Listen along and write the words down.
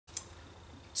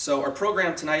So our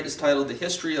program tonight is titled The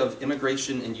History of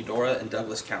Immigration in Eudora and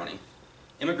Douglas County.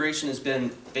 Immigration has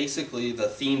been basically the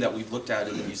theme that we've looked at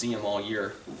in the museum all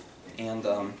year. And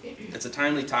it's a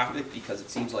timely topic because it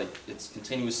seems like it's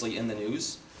continuously in the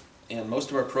news. And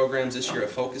most of our programs this year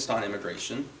have focused on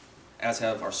immigration, as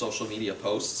have our social media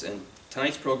posts. And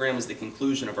tonight's program is the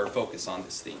conclusion of our focus on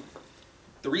this theme.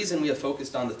 The reason we have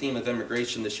focused on the theme of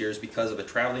immigration this year is because of a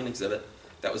traveling exhibit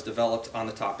that was developed on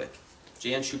the topic.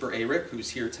 Jan Shupert-Arick,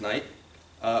 who's here tonight,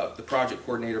 the project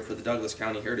coordinator for the Douglas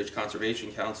County Heritage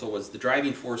Conservation Council, was the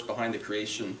driving force behind the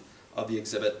creation of the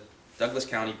exhibit, Douglas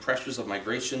County, Pressures of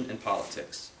Migration and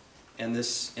Politics. And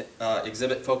this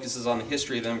exhibit focuses on the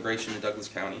history of immigration in Douglas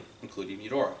County, including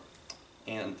Eudora.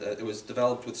 And it was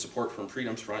developed with support from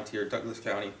Freedom's Frontier, Douglas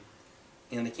County,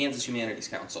 and the Kansas Humanities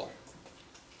Council.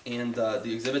 And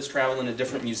the exhibit's traveling to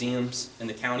different museums in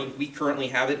the county. We currently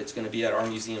have it. It's going to be at our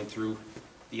museum through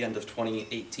the end of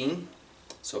 2018.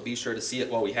 So be sure to see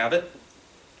it while we have it.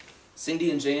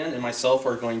 Cindy and Jan and myself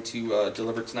are going to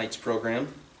deliver tonight's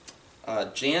program.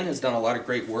 Jan has done a lot of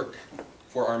great work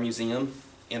for our museum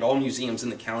and all museums in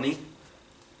the county.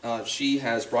 She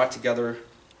has brought together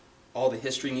all the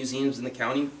history museums in the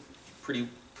county pretty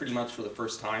much for the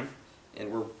first time,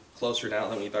 and we're closer now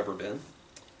than we've ever been.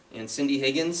 And Cindy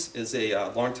Higgins is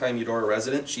a longtime Eudora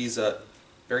resident. She's a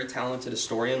very talented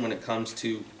historian when it comes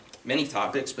to many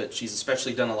topics, but she's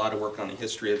especially done a lot of work on the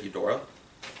history of Eudora.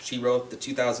 She wrote the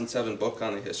 2007 book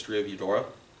on the history of Eudora,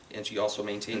 and she also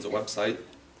maintains a website.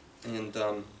 And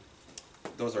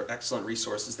those are excellent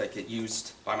resources that get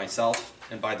used by myself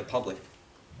and by the public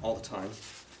all the time.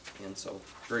 And so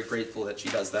very grateful that she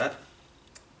does that.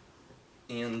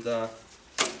 And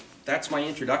that's my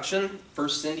introduction.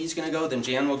 First Cindy's going to go, then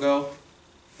Jan will go,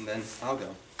 and then I'll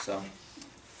go. So,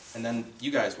 and then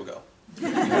you guys will go.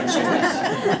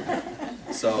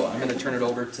 So I'm going to turn it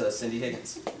over to Cindy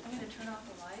Higgins. I'm going to turn off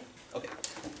the light. Okay.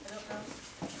 I don't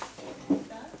know.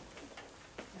 That?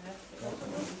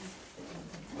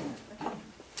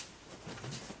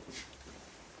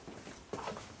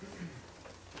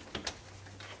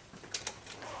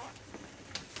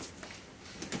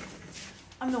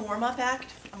 I'm the warm-up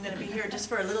act. I'm going to be here just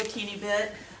for a little teeny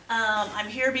bit. I'm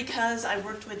here because I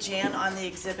worked with Jan on the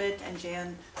exhibit, and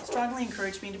Jan strongly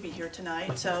encouraged me to be here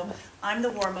tonight. So I'm the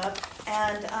warm-up,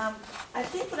 and I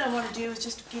think what I want to do is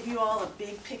just give you all a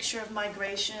big picture of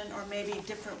migration, or maybe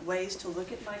different ways to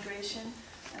look at migration.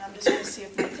 And I'm just going to see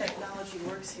if my technology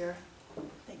works here.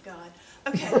 Thank God.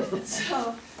 Okay,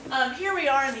 so here we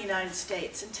are in the United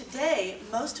States, and today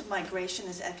most of migration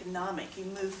is economic. You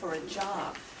move for a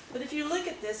job. But if you look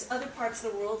at this, other parts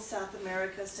of the world, South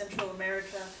America, Central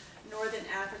America, Northern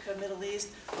Africa, Middle East,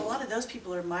 a lot of those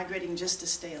people are migrating just to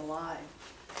stay alive.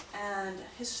 And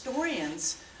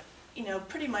historians, you know,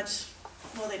 pretty much,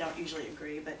 well, they don't usually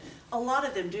agree, but a lot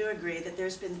of them do agree that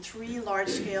there's been 3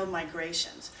 large-scale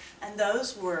migrations. And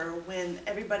those were when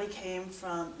everybody came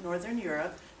from Northern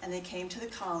Europe, and they came to the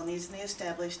colonies, and they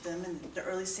established them in the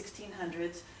early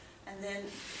 1600s. And then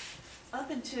up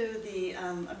into the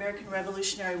American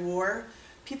Revolutionary War,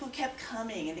 people kept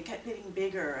coming and it kept getting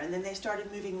bigger, and then they started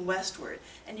moving westward.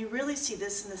 And you really see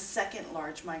this in the second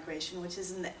large migration, which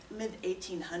is in the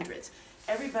mid-1800s.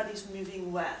 Everybody's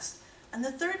moving west. And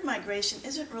the third migration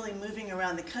isn't really moving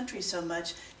around the country so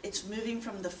much, it's moving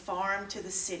from the farm to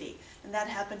the city. And that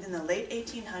happened in the late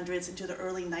 1800s into the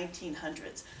early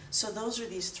 1900s. So those are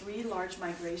these 3 large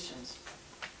migrations.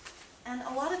 And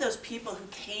a lot of those people who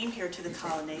came here to the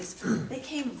colonies, they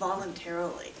came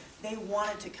voluntarily. They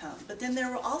wanted to come. But then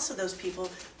there were also those people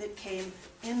that came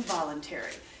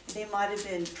involuntary. They might have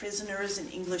been prisoners in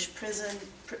English prisons,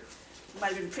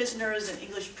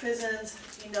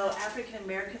 you know, African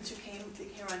Americans who came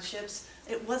here on ships.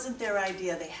 It wasn't their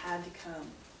idea, they had to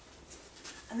come.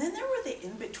 And then there were the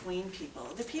in-between people,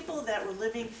 the people that were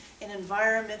living in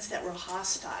environments that were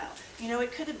hostile. You know,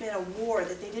 it could have been a war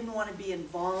that they didn't want to be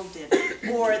involved in,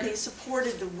 or they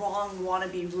supported the wrong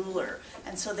wannabe ruler,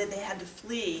 and so that they had to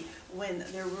flee when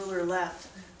their ruler left.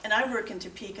 And I work in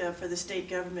Topeka for the state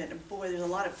government, and boy, there's a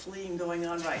lot of fleeing going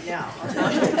on right now.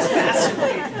 It's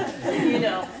fascinating, you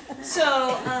know.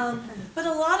 So, but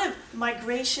a lot of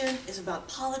migration is about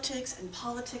politics, and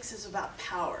politics is about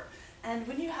power. And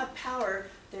when you have power,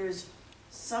 there's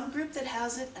some group that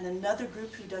has it and another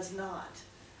group who does not.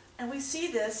 And we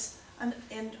see this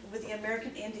with the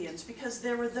American Indians, because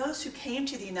there were those who came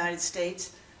to the United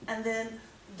States and then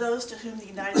those to whom the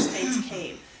United States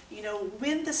came. You know,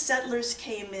 when the settlers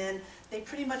came in, they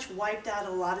pretty much wiped out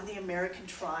a lot of the American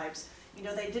tribes. You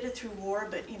know, they did it through war,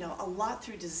 but, you know, a lot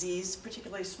through disease,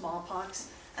 particularly smallpox.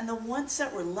 And the ones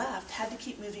that were left had to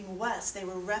keep moving west. They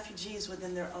were refugees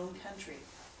within their own country.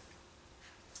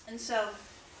 And so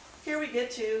here we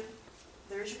get to,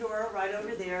 there's Eudora right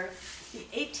over there, the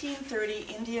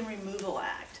 1830 Indian Removal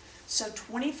Act. So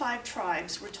 25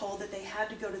 tribes were told that they had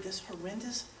to go to this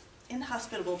horrendous,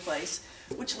 inhospitable place,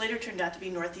 which later turned out to be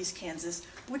northeast Kansas,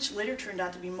 which later turned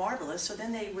out to be marvelous. So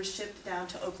then they were shipped down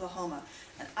to Oklahoma.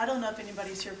 And I don't know if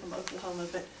anybody's here from Oklahoma,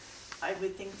 but I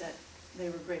would think that they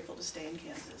were grateful to stay in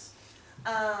Kansas.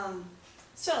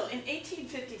 So in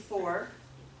 1854,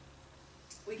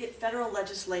 we get federal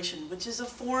legislation, which is a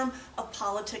form of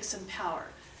politics and power.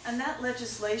 And that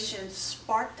legislation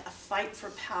sparked a fight for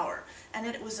power. And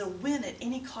it was a win at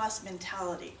any cost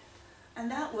mentality.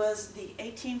 And that was the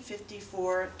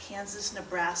 1854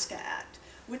 Kansas-Nebraska Act,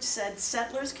 which said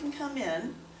settlers can come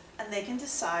in and they can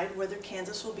decide whether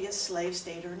Kansas will be a slave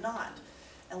state or not.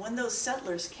 And when those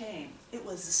settlers came, it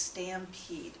was a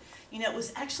stampede. You know, it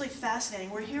was actually fascinating.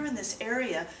 We're here in this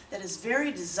area that is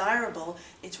very desirable.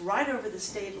 It's right over the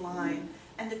state line,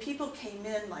 and the people came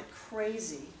in like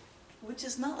crazy, which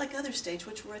is not like other states,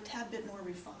 which were a tad bit more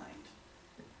refined.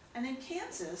 And in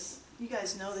Kansas, you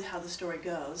guys know how the story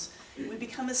goes, we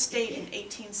become a state in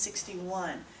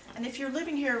 1861. And if you're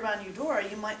living here around Eudora,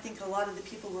 you might think a lot of the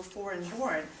people were foreign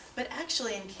born, but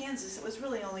actually in Kansas, it was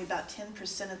really only about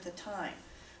 10% at the time.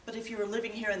 But if you were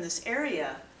living here in this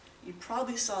area, you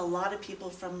probably saw a lot of people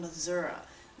from Missouri.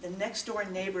 The next door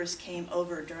neighbors came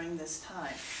over during this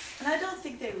time. And I don't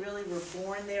think they really were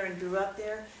born there and grew up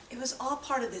there. It was all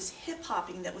part of this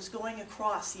hip-hopping that was going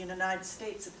across the United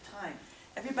States at the time.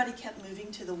 Everybody kept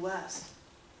moving to the west.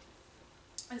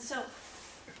 And so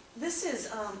this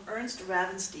is Ernst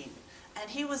Ravenstein, and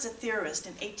he was a theorist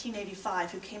in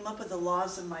 1885 who came up with the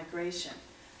laws of migration.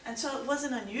 And so it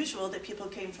wasn't unusual that people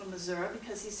came from Missouri,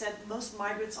 because he said most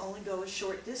migrants only go a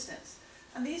short distance.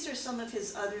 And these are some of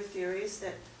his other theories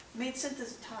that made sense at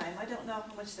the time. I don't know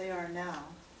how much they are now.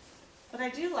 But I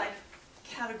do like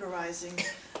categorizing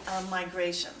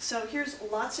migration. So here's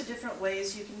lots of different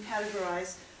ways you can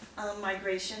categorize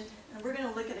migration, and we're going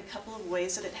to look at a couple of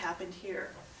ways that it happened here.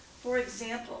 For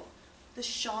example, the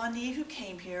Shawnee who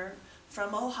came here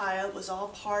from Ohio was all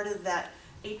part of that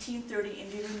 1830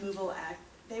 Indian Removal Act.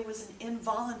 There was an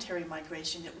involuntary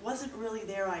migration. It wasn't really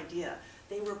their idea.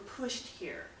 They were pushed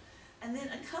here. And then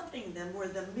accompanying them were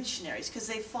the missionaries, because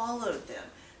they followed them.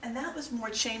 And that was more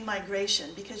chain migration,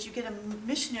 because you get a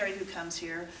missionary who comes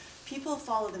here, people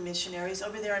follow the missionaries.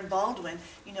 Over there in Baldwin,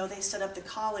 you know, they set up the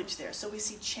college there. So we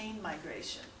see chain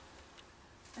migration.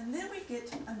 And then we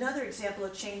get another example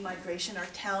of chain migration, are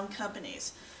town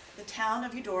companies. The town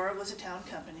of Eudora was a town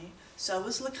company, so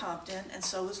was Lecompton, and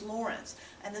so was Lawrence.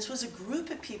 And this was a group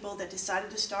of people that decided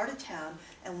to start a town,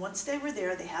 and once they were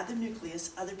there, they had the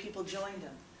nucleus, other people joined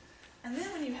them. And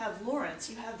then when you have Lawrence,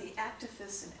 you have the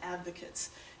activists and advocates.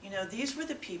 You know, these were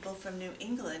the people from New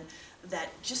England that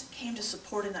just came to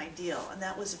support an ideal, and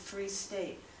that was a free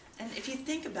state. And if you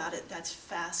think about it, that's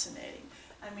fascinating.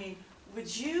 I mean,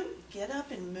 would you get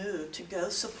up and move to go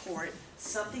support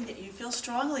something that you feel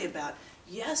strongly about?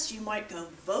 Yes, you might go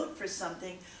vote for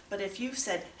something, but if you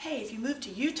said, hey, if you move to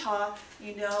Utah,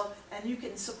 you know, and you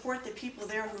can support the people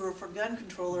there who are for gun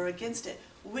control or against it,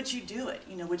 would you do it?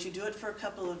 You know, would you do it for a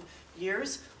couple of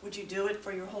years? Would you do it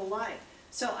for your whole life?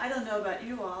 So I don't know about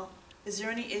you all. Is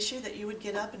there any issue that you would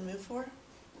get up and move for?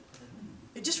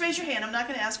 Just raise your hand. I'm not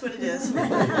going to ask what it is.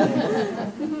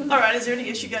 All right, is there any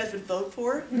issue you guys would vote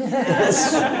for?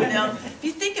 Yes. You know, if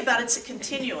you think about it, it's a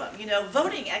continuum. You know,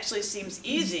 voting actually seems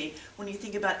easy when you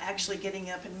think about actually getting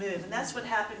up and move. And that's what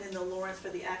happened in the Lawrence for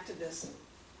the activists.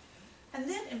 And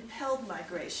then impelled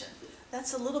migration.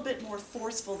 That's a little bit more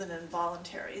forceful than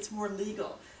involuntary. It's more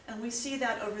legal. And we see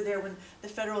that over there when the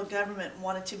federal government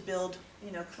wanted to build,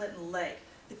 you know, Clinton Lake.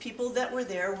 The people that were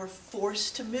there were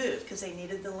forced to move because they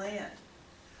needed the land,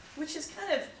 which is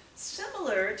kind of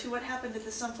similar to what happened at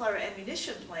the Sunflower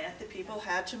Ammunition Plant. The people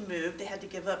had to move, they had to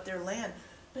give up their land,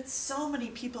 but so many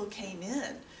people came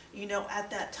in, you know, at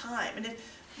that time. And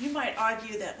if you might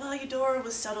argue that, well, Eudora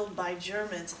was settled by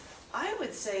Germans, I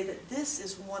would say that this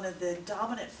is one of the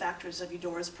dominant factors of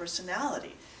Eudora's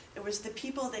personality. It was the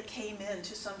people that came in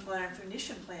to Sunflower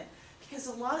Ammunition Plant, because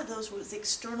a lot of those was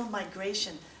external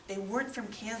migration. They weren't from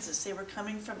Kansas, they were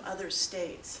coming from other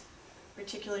states,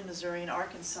 particularly Missouri and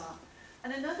Arkansas.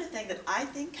 And another thing that I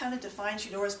think kind of defines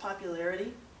Eudora's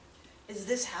popularity is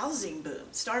this housing boom.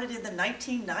 It started in the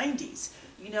 1990s.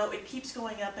 You know, it keeps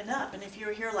going up and up. And if you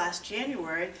were here last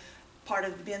January, part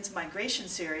of Ben's migration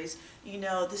series, you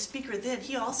know, the speaker then,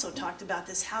 he also talked about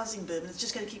this housing boom, and it's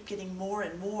just going to keep getting more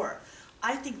and more.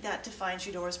 I think that defines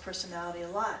Eudora's personality a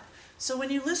lot. So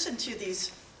when you listen to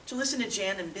these, to listen to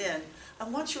Jan and Ben, I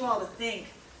want you all to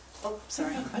think, Oh,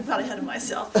 sorry, I got ahead of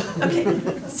myself. Okay,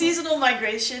 seasonal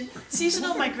migration.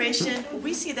 Seasonal migration,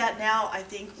 we see that now, I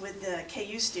think, with the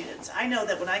KU students. I know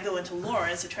that when I go into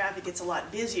Lawrence, the traffic gets a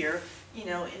lot busier, you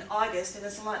know, in August, and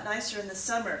it's a lot nicer in the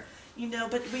summer. You know,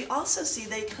 but we also see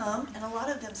they come, and a lot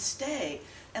of them stay.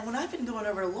 And when I've been going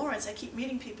over to Lawrence, I keep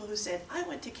meeting people who said, I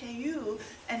went to KU,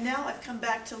 and now I've come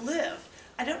back to live.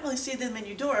 I don't really see them in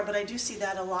Eudora, but I do see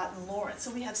that a lot in Lawrence. So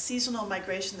we have seasonal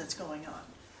migration that's going on.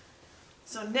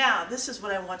 So now, this is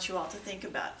what I want you all to think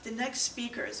about. The next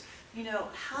speakers, you know,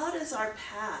 how does our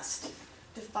past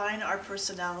define our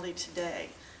personality today?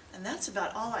 And that's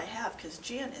about all I have, because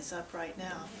Jan is up right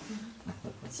now.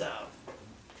 So,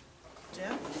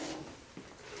 Jan,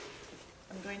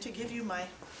 I'm going to give you my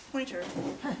pointer.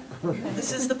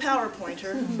 This is the power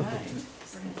pointer.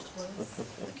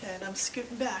 Okay, and I'm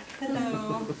scooting back.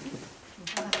 Hello.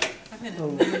 I'm going to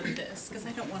move this because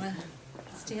I don't want to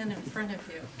stand in front of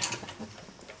you.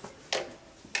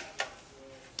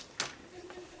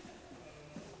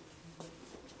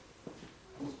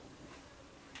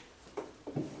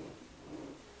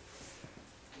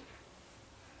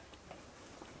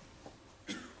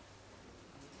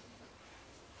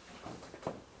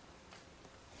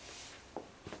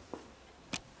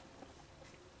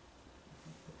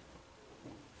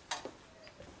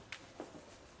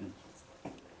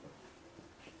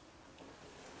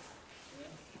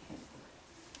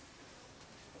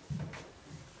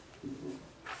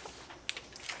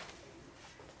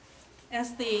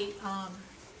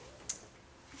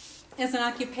 As an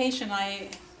occupation, I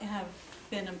have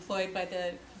been employed by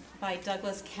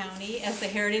Douglas County as the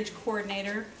Heritage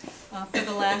Coordinator for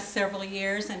the last several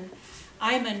years, and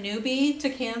I'm a newbie to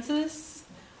Kansas.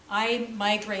 I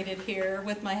migrated here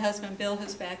with my husband Bill,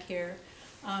 who's back here,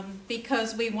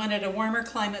 because we wanted a warmer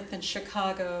climate than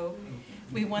Chicago.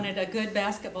 We wanted a good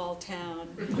basketball town,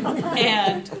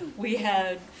 and we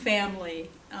had family.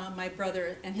 My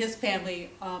brother and his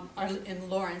family are in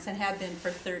Lawrence and have been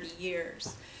for 30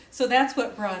 years. So that's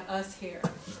what brought us here.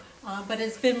 But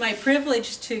it's been my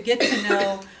privilege to get to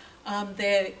know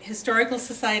the historical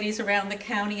societies around the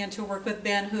county and to work with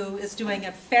Ben, who is doing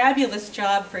a fabulous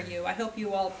job for you. I hope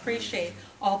you all appreciate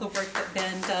all the work that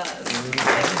Ben does.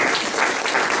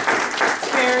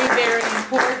 It's very, very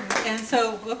important. And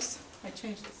so, whoops, I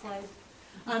changed the slide.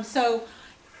 So,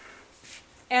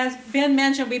 as Ben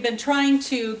mentioned, we've been trying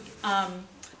to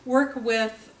work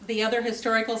with the other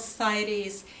historical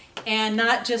societies and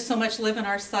not just so much live in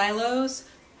our silos.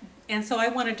 And so I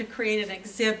wanted to create an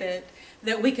exhibit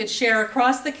that we could share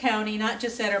across the county, not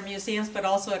just at our museums, but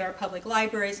also at our public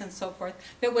libraries and so forth,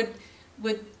 that would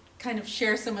kind of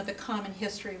share some of the common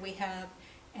history we have.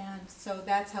 And so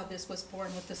that's how this was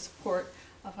born, with the support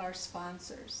of our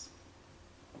sponsors.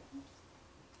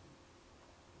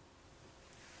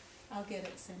 I'll get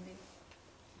it, Cindy.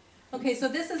 Okay, so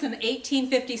this is an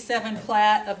 1857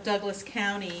 plat of Douglas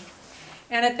County.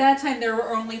 And at that time, there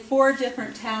were only 4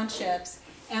 different townships,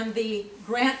 and the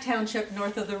Grant Township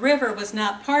north of the river was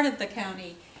not part of the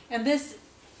county. And this,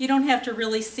 you don't have to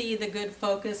really see the good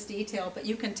focus detail, but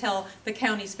you can tell the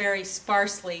county's very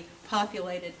sparsely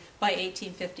populated by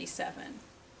 1857.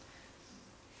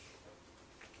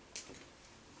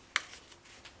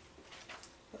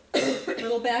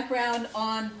 Little background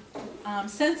on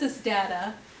census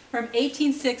data. From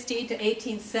 1860 to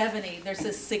 1870, there's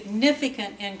a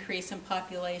significant increase in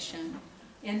population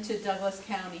into Douglas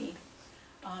County,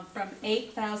 from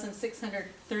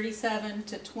 8,637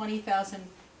 to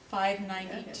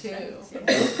 20,592. So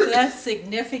that's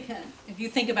significant. If you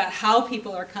think about how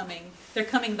people are coming, they're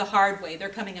coming the hard way. They're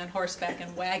coming on horseback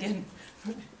and wagon.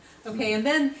 Okay, and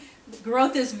then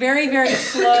growth is very, very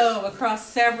slow across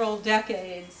several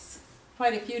decades,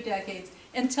 quite a few decades,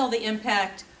 until the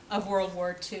impact of World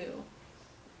War II.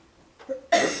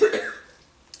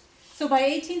 So by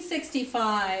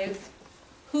 1865,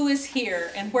 who is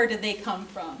here and where did they come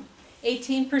from?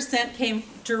 18% came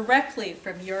directly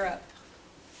from Europe.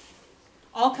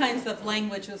 All kinds of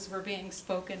languages were being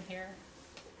spoken here.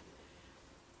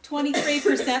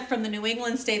 23% from the New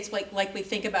England states, like we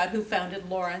think about who founded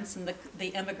Lawrence and the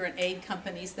immigrant aid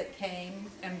companies that came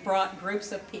and brought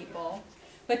groups of people.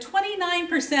 But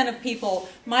 29% of people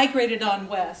migrated on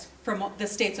west from the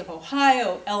states of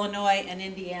Ohio, Illinois, and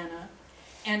Indiana,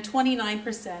 and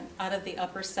 29% out of the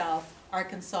upper South,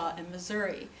 Arkansas, and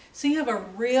Missouri. So you have a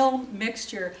real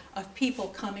mixture of people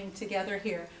coming together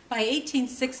here by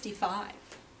 1865.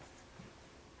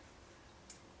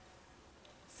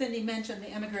 Cindy mentioned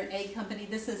the Immigrant Aid Company.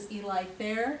 This is Eli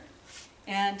Fair,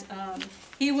 and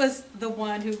he was the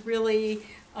one who really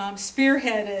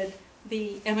spearheaded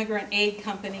the immigrant aid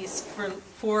companies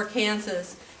for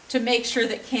Kansas to make sure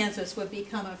that Kansas would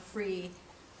become a free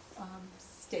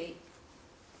state.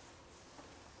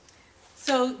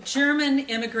 So German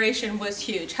immigration was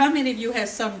huge. How many of you have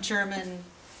some German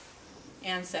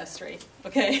ancestry?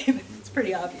 Okay, it's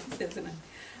pretty obvious, isn't it?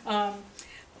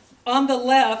 On the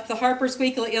left, the Harper's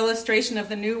Weekly illustration of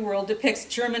the New World depicts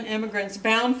German immigrants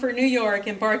bound for New York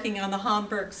embarking on the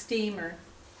Hamburg steamer.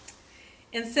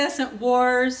 Incessant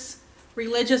wars,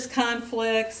 religious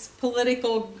conflicts,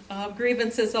 political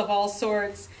grievances of all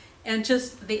sorts, and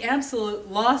just the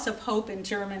absolute loss of hope in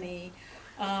Germany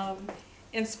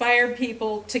inspired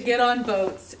people to get on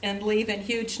boats and leave in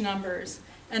huge numbers.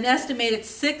 An estimated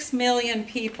 6 million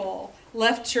people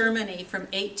left Germany from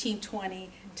 1820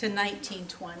 to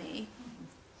 1920.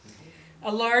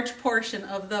 A large portion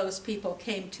of those people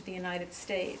came to the United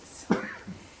States.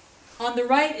 On the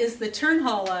right is the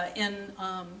Turnhalle in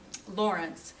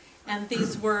Lawrence, and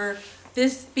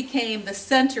this became the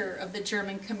center of the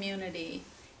German community,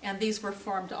 and these were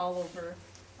formed all over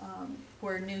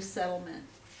where new settlement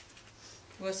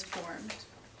was formed.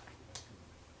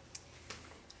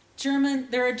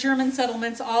 There are German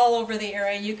settlements all over the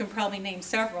area. You can probably name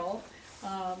several,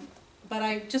 but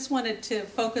I just wanted to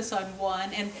focus on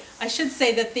one. And I should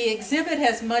say that the exhibit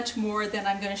has much more than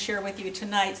I'm going to share with you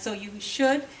tonight, so you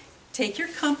should take your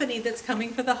company that's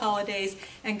coming for the holidays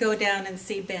and go down and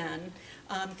see Ben,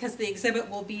 because the exhibit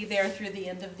will be there through the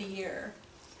end of the year.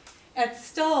 At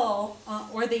Stull,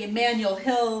 or the Emmanuel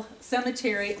Hill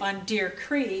Cemetery on Deer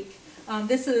Creek,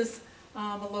 this is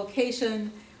a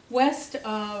location west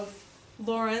of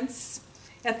Lawrence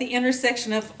at the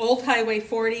intersection of Old Highway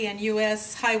 40 and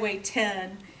US Highway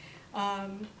 10.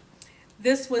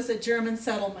 This was a German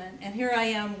settlement, and here I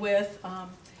am with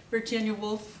Virginia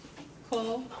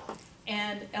Wolfkohl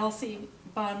and Elsie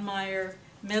Bonmeyer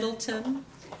Middleton,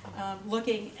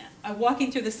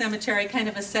 walking through the cemetery, kind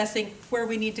of assessing where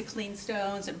we need to clean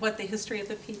stones and what the history of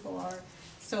the people are,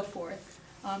 so forth.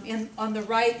 On the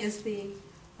right is the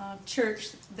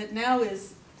church that now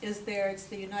is there. It's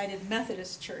the United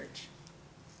Methodist Church.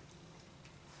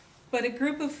 But a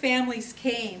group of families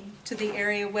came to the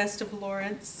area west of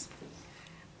Lawrence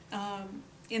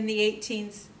in the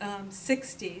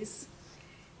 1860s,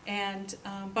 and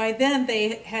by then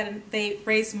they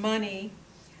raised money,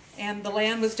 and the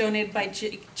land was donated by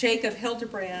Jacob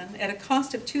Hildebrand. At a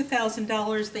cost of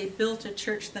 $2,000, they built a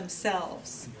church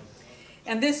themselves.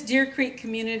 And this Deer Creek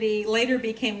community later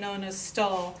became known as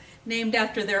Stull, named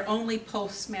after their only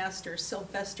postmaster,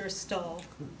 Sylvester Stull.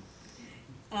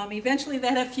 Eventually they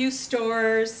had a few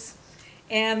stores,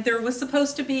 and there was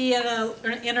supposed to be an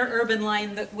interurban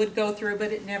line that would go through,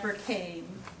 but it never came.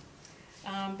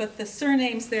 But the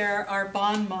surnames there are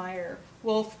Bonmeyer,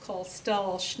 Wolfkohl,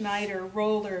 Stull, Schneider,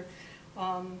 Roller,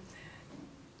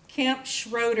 Camp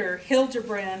Schroeder,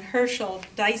 Hildebrand, Herschel,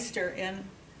 Deister, and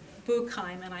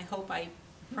Buchheim, and I hope I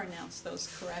pronounced those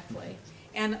correctly,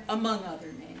 and among other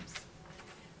names.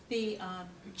 The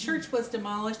church was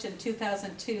demolished in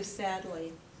 2002,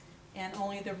 sadly, and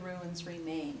only the ruins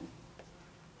remain.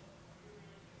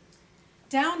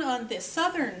 Down on the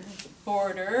southern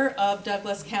border of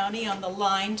Douglas County, on the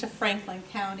line to Franklin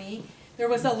County, there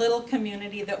was a little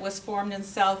community that was formed in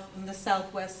the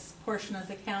southwest portion of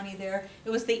the county there.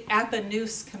 It was the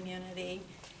Appanoose community,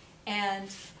 and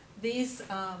these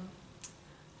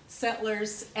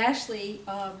settlers, Ashley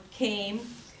came.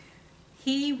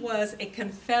 He was a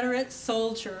Confederate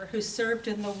soldier who served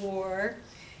in the war.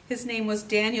 His name was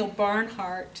Daniel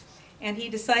Barnhart, and he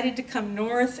decided to come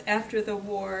north after the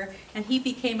war, and he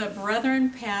became a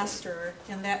Brethren pastor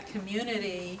in that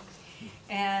community,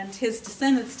 and his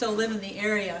descendants still live in the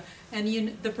area,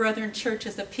 and the Brethren Church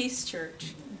is a peace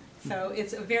church. So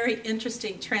it's a very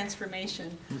interesting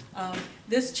transformation.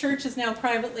 This church is now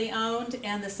privately owned,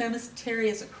 and the cemetery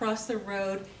is across the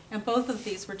road, and both of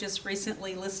these were just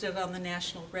recently listed on the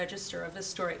National Register of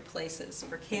Historic Places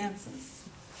for Kansas.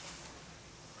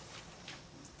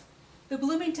 The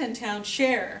Bloomington Town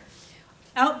Share.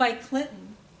 Out by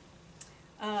Clinton,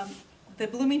 the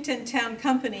Bloomington Town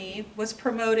Company was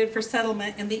promoted for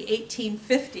settlement in the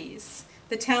 1850s.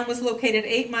 The town was located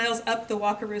 8 miles up the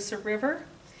Wakarusa River.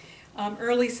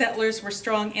 Early settlers were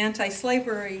strong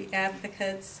anti-slavery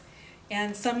advocates,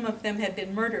 and some of them had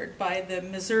been murdered by the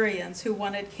Missourians who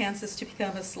wanted Kansas to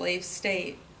become a slave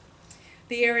state.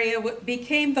 The area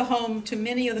became the home to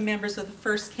many of the members of the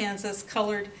 1st Kansas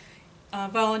Colored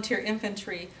Volunteer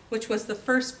Infantry, which was the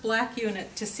first black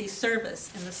unit to see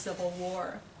service in the Civil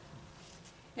War.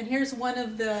 And here's one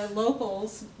of the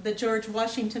locals, the George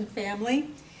Washington family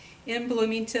in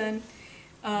Bloomington.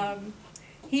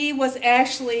 He was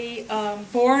actually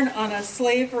born on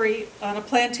a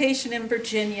plantation in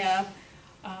Virginia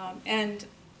and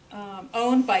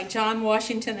owned by John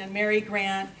Washington and Mary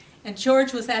Grant. And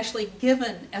George was actually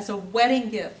given as a wedding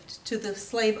gift to the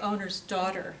slave owner's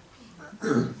daughter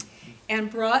and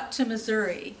brought to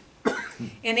Missouri.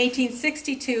 In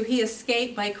 1862, he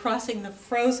escaped by crossing the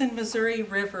frozen Missouri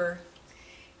River,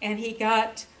 and he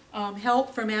got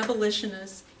help from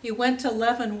abolitionists. He went to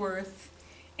Leavenworth,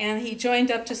 and he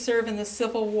joined up to serve in the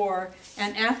Civil War.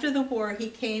 And after the war, he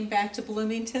came back to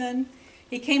Bloomington.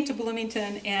 He came to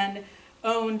Bloomington and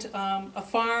owned a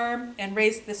farm and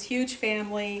raised this huge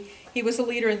family. He was a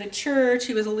leader in the church.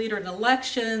 He was a leader in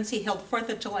elections. He held 4th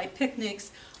of July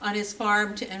picnics on his farm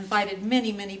and invited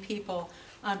many, many people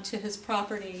to his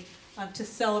property to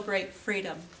celebrate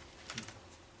freedom.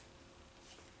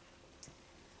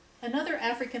 Another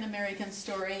African American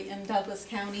story in Douglas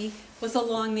County was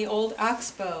along the old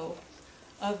oxbow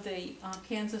of the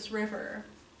Kansas River,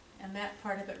 and that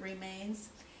part of it remains.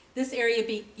 This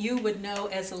area you would know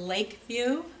as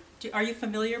Lakeview. Are you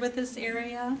familiar with this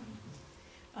area?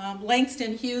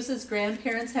 Langston Hughes's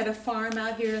grandparents had a farm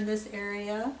out here in this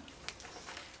area.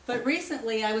 But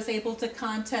recently I was able to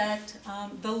contact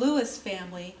the Lewis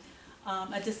family,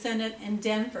 a descendant in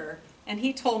Denver, and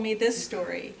he told me this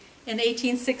story. In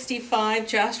 1865,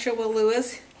 Joshua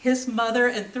Lewis, his mother,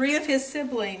 and 3 of his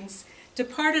siblings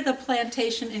departed a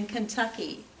plantation in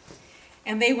Kentucky,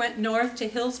 and they went north to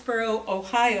Hillsboro,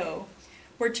 Ohio,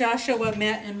 where Joshua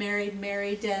met and married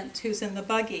Mary Dent, who's in the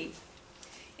buggy.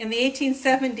 In the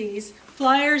 1870s,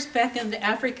 flyers beckoned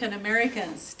African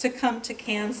Americans to come to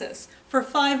Kansas for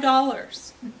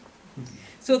 $5.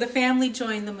 So the family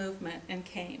joined the movement and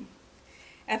came.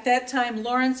 At that time,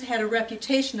 Lawrence had a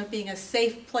reputation of being a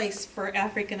safe place for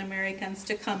African Americans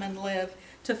to come and live,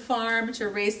 to farm, to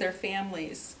raise their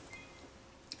families.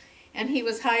 And he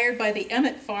was hired by the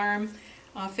Emmett Farm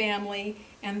family,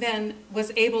 and then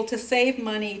was able to save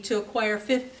money to acquire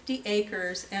 50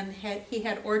 acres, and he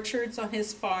had orchards on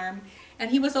his farm,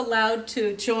 and he was allowed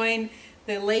to join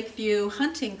the Lakeview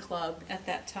Hunting Club at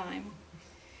that time.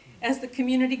 As the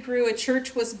community grew, a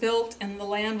church was built, and the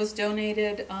land was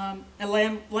donated.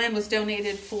 Land was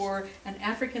donated for an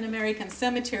African American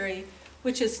cemetery,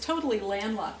 which is totally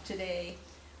landlocked today,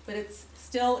 but it's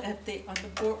still on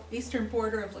the eastern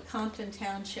border of Lecompton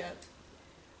Township,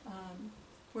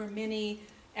 where many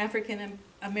African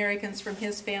Americans from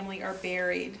his family are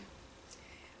buried.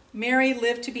 Mary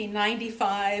lived to be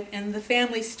 95, and the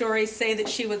family stories say that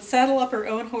she would saddle up her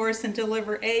own horse and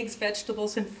deliver eggs,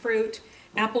 vegetables, and fruit,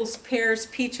 apples, pears,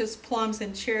 peaches, plums,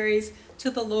 and cherries to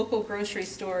the local grocery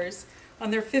stores. On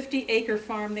their 50-acre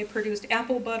farm, they produced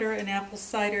apple butter and apple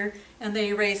cider, and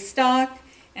they raised stock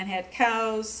and had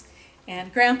cows,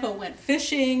 and Grandpa went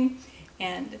fishing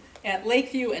and at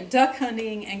Lakeview and duck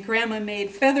hunting, and Grandma made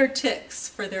feather ticks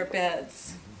for their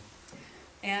beds.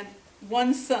 And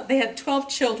one son, they had 12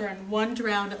 children. One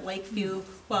drowned at Lakeview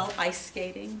while ice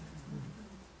skating.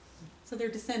 So their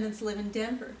descendants live in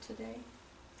Denver today.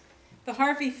 The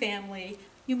Harvey family,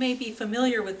 you may be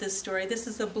familiar with this story. This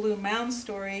is a Blue Mound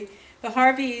story. The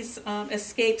Harveys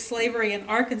escaped slavery in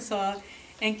Arkansas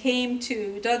and came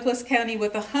to Douglas County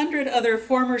with 100 other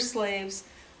former slaves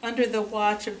under the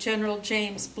watch of General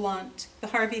James Blunt. The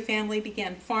Harvey family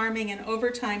began farming and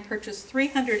over time purchased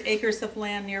 300 acres of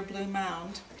land near Blue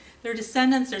Mound. Their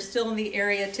descendants are still in the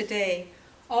area today.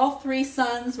 All 3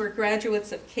 sons were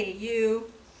graduates of KU,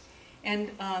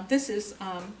 and this is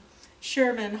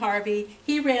Sherman Harvey.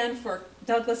 He ran for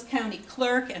Douglas County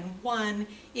clerk and won,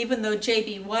 even though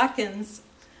J.B. Watkins,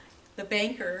 the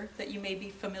banker that you may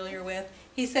be familiar with,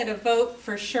 he said a vote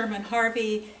for Sherman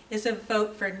Harvey is a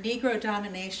vote for Negro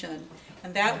domination,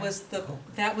 and that was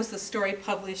the story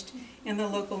published in the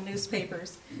local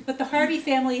newspapers. But the Harvey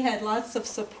family had lots of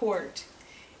support,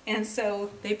 and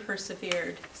so they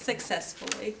persevered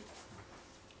successfully.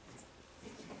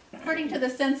 According to the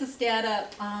census data,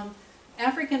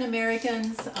 African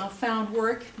Americans found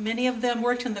work. Many of them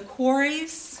worked in the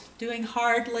quarries, doing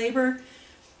hard labor,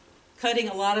 cutting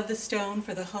a lot of the stone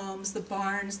for the homes, the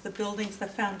barns, the buildings, the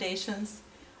foundations,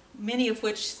 many of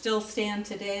which still stand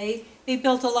today. They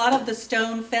built a lot of the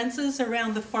stone fences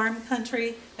around the farm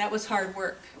country. That was hard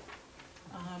work,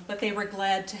 but they were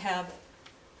glad to have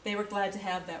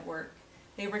that work.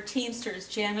 They were teamsters,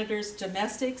 janitors,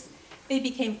 domestics. They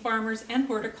became farmers and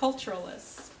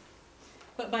horticulturalists.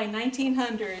 But by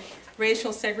 1900,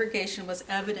 racial segregation was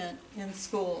evident in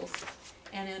schools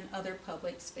and in other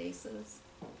public spaces.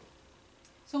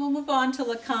 So we'll move on to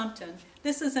Lecompton.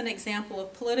 This is an example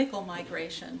of political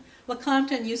migration.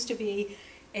 Lecompton used to be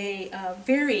a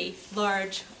very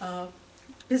large,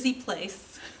 busy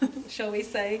place, shall we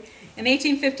say. In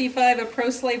 1855, a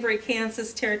pro-slavery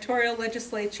Kansas territorial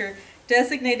legislature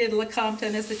designated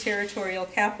Lecompton as the territorial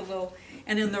capital,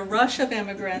 and in the rush of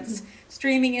immigrants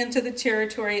streaming into the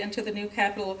territory and to the new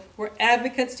capital were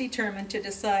advocates determined to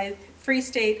decide Free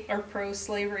State or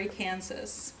pro-slavery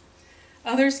Kansas.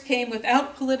 Others came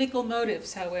without political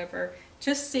motives, however,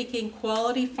 just seeking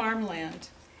quality farmland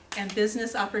and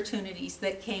business opportunities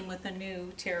that came with a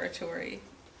new territory.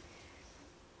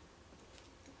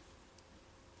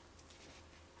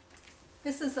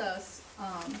 This is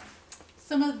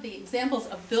some of the examples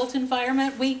of built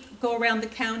environment. We go around the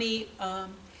county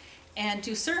and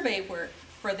do survey work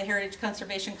for the Heritage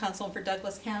Conservation Council and for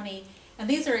Douglas County. And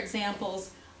these are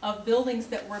examples of buildings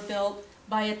that were built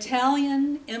by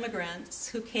Italian immigrants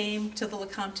who came to the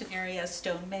Lecompton area as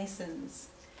stonemasons.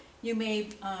 You may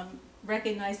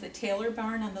recognize the Taylor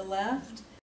Barn on the left,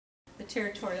 the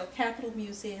Territorial Capitol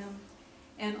Museum,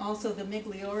 and also the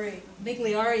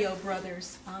Migliario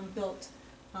brothers built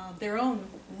their own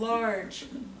large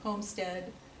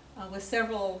homestead with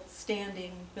several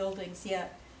standing buildings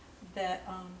yet that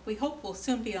we hope will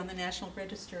soon be on the National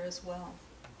Register as well.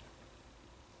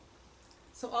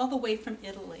 So all the way from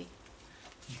Italy.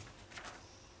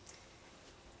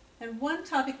 And one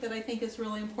topic that I think is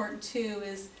really important too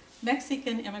is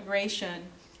Mexican immigration.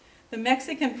 The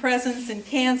Mexican presence in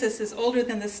Kansas is older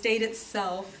than the state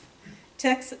itself.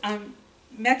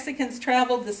 Mexicans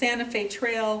traveled the Santa Fe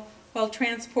Trail while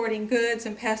transporting goods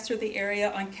and passed through the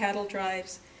area on cattle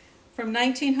drives. From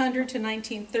 1900 to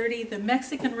 1930, the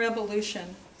Mexican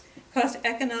Revolution caused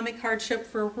economic hardship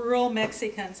for rural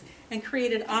Mexicans and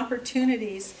created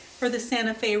opportunities for the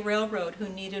Santa Fe Railroad, who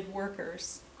needed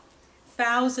workers.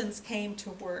 Thousands came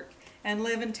to work and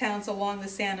live in towns along the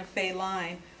Santa Fe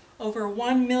line. Over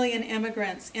 1 million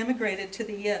immigrants immigrated to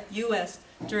the U.S.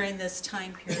 during this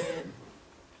time period.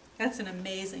 That's an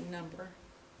amazing number.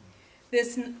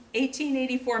 This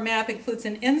 1884 map includes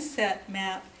an inset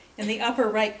map in the upper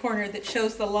right corner that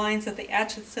shows the lines of the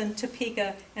Atchison,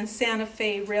 Topeka, and Santa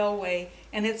Fe Railway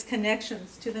and its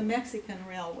connections to the Mexican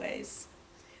railways.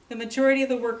 The majority of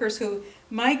the workers who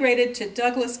migrated to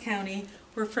Douglas County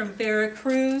were from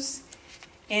Veracruz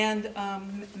and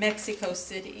Mexico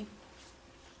City.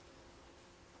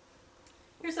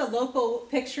 Here's a local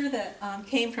picture that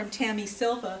came from Tammy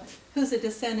Silva, who's a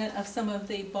descendant of some of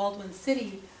the Baldwin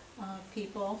City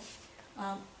people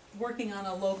working on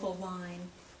a local line.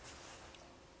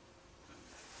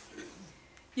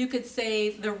 You could say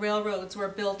the railroads were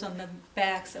built on the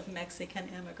backs of Mexican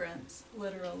immigrants,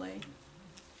 literally.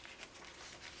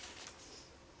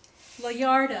 La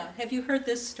Yarda, have you heard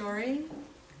this story?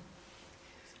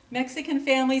 Mexican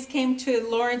families came to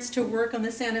Lawrence to work on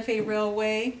the Santa Fe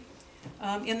Railway.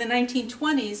 In the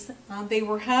 1920s, they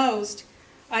were housed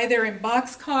either in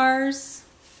boxcars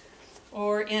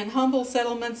or in humble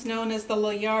settlements known as the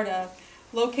La Yarda,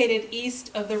 located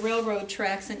east of the railroad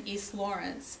tracks in East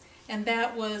Lawrence. And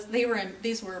that was,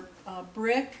 these were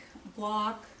brick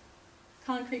block,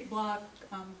 concrete block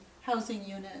housing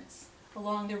units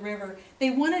along the river. They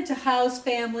wanted to house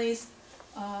families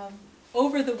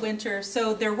over the winter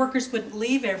so their workers would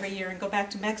leave every year and go back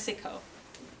to Mexico.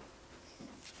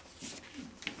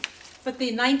 But the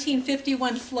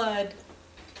 1951 flood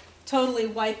totally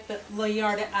wiped the La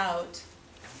Yarda out,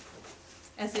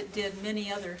 as it did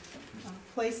many other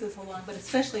places along, but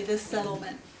especially this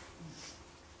settlement.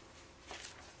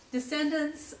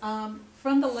 Descendants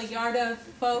from the La Yarda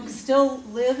folks still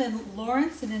live in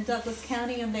Lawrence and in Douglas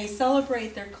County, and they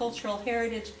celebrate their cultural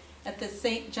heritage at the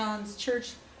St. John's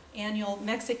Church annual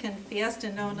Mexican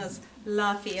fiesta known as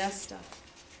La Fiesta.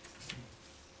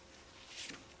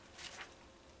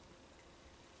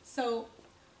 So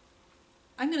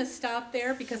I'm going to stop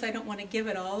there because I don't want to give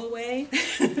it all away.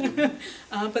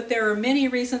 But there are many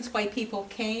reasons why people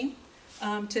came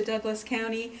to Douglas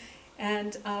County.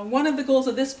 And one of the goals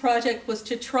of this project was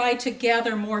to try to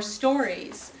gather more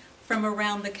stories from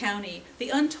around the county, the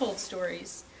untold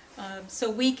stories, so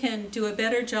we can do a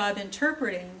better job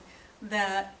interpreting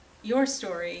that your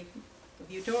story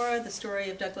of Eudora, the story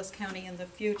of Douglas County in the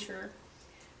future.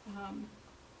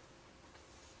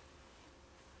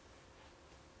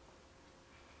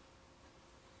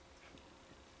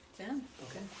 Ben,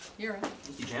 okay. You're up.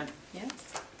 Thank you, Jan. Yes.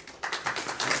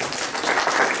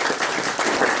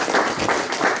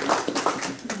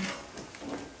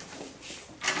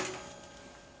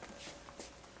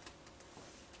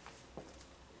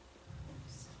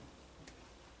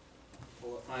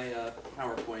 Pull up my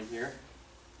PowerPoint here.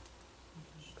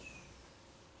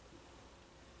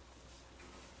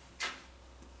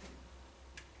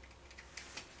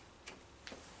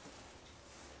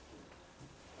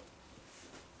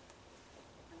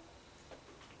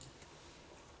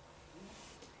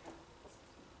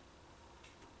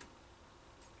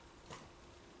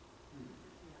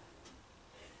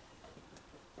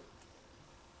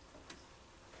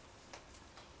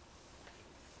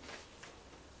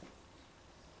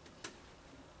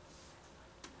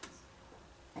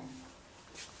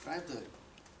 I have the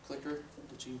clicker?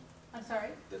 Did you, I'm sorry?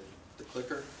 the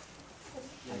clicker?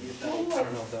 Yeah, I don't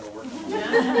know if that'll work.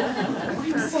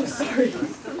 I'm so sorry.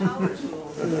 The power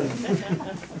tool.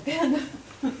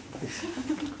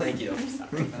 Thank you.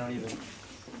 I don't even.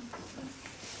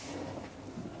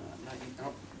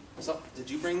 So, did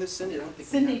you bring this, Cindy? I don't think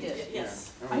Cindy did,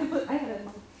 Yes. Yeah. I had it.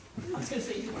 I was gonna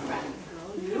say you were back.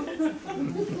 Girl, you. I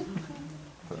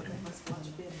must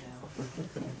watch Ben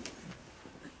now.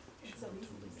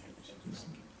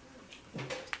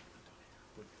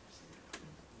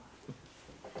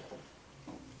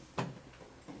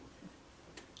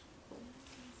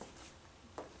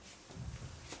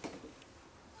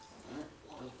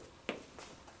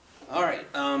 All right.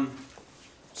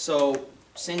 So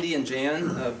Cindy and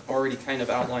Jan have already kind of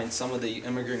outlined some of the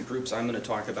immigrant groups I'm going to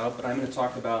talk about, but I'm going to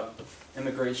talk about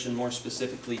immigration more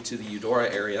specifically to the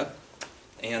Eudora area.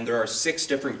 And there are 6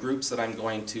 different groups that I'm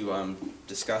going to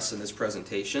discuss in this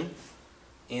presentation.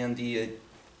 And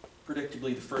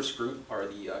predictably, the first group are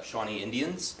the Shawnee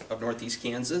Indians of northeast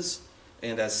Kansas.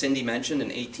 And as Cindy mentioned, in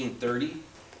 1830,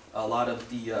 a lot of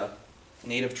the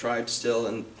native tribes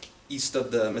still east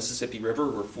of the Mississippi River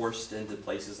were forced into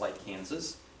places like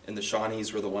Kansas. And the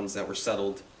Shawnees were the ones that were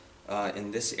settled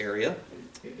in this area.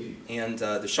 And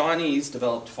the Shawnees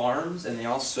developed farms, and they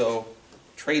also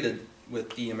traded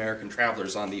with the American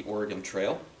travelers on the Oregon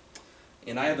Trail.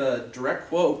 And I have a direct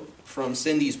quote from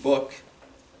Cindy's book,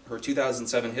 her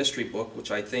 2007 history book,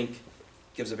 which I think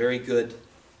gives a very good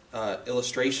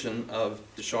illustration of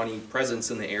the Shawnee presence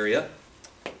in the area.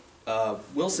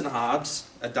 Wilson Hobbs,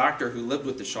 a doctor who lived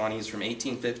with the Shawnees from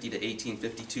 1850 to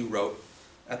 1852, wrote,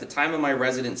 "At the time of my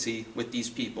residency with these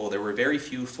people, there were very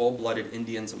few full-blooded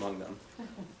Indians among them.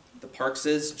 The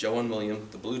Parkses, Joe and William,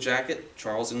 the Blue Jacket,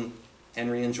 Charles and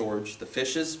Henry and George, the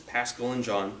Fishes, Pascal and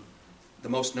John, the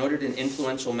most noted and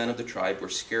influential men of the tribe were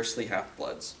scarcely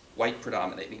half-bloods, white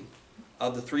predominating.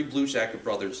 Of the 3 Blue Jacket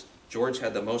brothers, George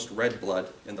had the most red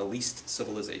blood and the least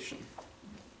civilization."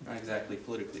 Not exactly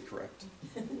politically correct.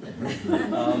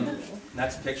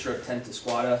 That's a picture of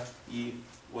Tentasquata. He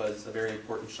was a very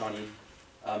important Shawnee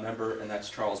member, and that's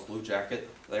Charles Blue Jacket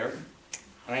there.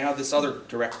 And I have this other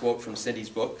direct quote from Cindy's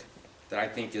book that I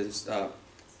think is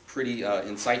pretty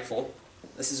insightful.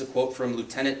 This is a quote from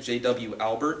Lieutenant J.W.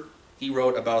 Albert. He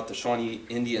wrote about the Shawnee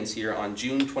Indians here on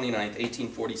June 29th,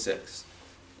 1846.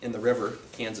 In the river,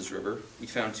 the Kansas River, we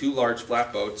found 2 large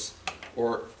flatboats,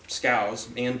 or scows,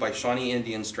 manned by Shawnee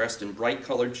Indians dressed in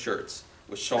bright-colored shirts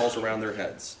with shawls around their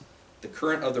heads. The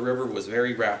current of the river was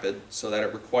very rapid, so that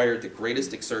it required the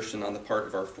greatest exertion on the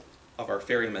part of our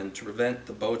ferrymen to prevent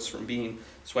the boats from being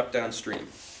swept downstream.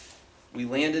 We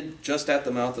landed just at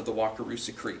the mouth of the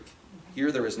Wakarusa Creek.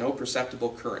 Here there is no perceptible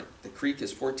current. The creek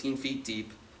is 14 feet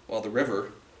deep, while the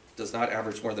river does not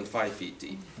average more than 5 feet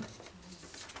deep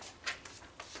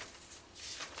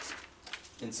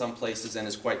in some places, and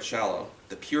is quite shallow.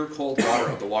 The pure cold water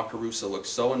of the Wakarusa looks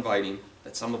so inviting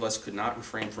that some of us could not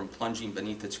refrain from plunging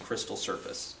beneath its crystal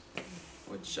surface,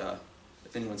 which,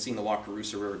 if anyone's seen the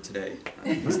Wakarusa River today,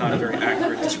 it's not a very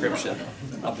accurate description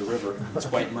of the river. It's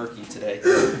quite murky today.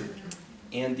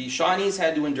 And the Shawnees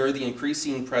had to endure the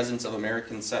increasing presence of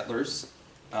American settlers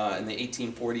in the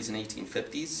 1840s and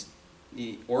 1850s.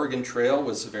 The Oregon Trail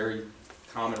was a very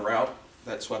common route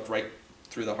that swept right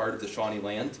through the heart of the Shawnee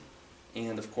land.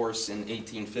 And of course, in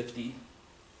 1850,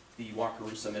 the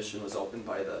Wakarusa Mission was opened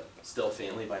by the Still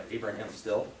family, by Abraham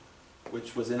Still,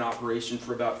 which was in operation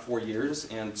for about 4 years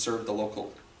and served the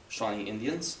local Shawnee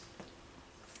Indians.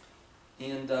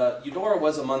 And Eudora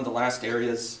was among the last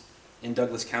areas in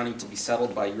Douglas County to be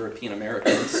settled by European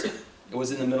Americans. It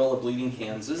was in the middle of Bleeding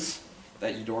Kansas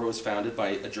that Eudora was founded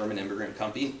by a German immigrant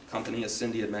company, as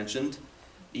Cindy had mentioned.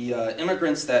 The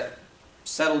immigrants that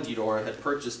settled Eudora had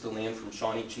purchased the land from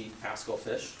Shawnee Chief Pascal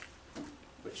Fish,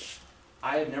 which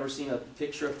I have never seen a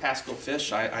picture of Pascal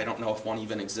Fish. I don't know if one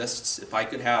even exists. If I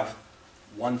could have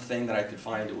one thing that I could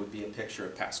find, it would be a picture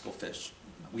of Pascal Fish.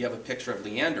 We have a picture of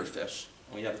Leander Fish,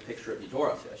 and we have a picture of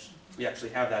Eudora Fish. We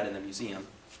actually have that in the museum,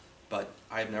 but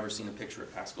I've never seen a picture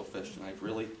of Pascal Fish, and I've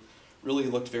really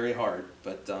looked very hard,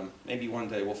 but maybe one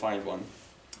day we'll find one.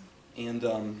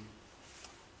 And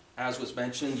as was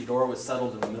mentioned, Eudora was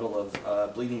settled in the middle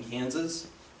of Bleeding Kansas.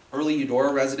 Early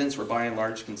Eudora residents were by and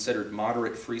large considered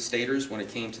moderate free staters when it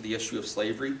came to the issue of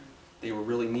slavery. They were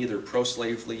really neither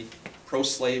pro-slave,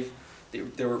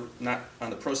 they were not on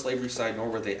the pro-slavery side, nor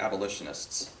were they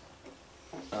abolitionists.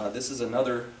 This is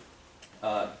another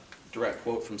direct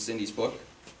quote from Cindy's book.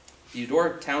 The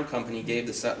Eudora Town Company gave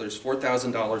the settlers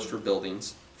 $4,000 for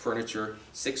buildings, furniture,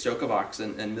 6 yoke of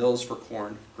oxen, and mills for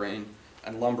corn, grain,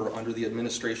 and lumber under the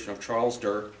administration of Charles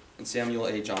Durr and Samuel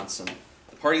A. Johnson.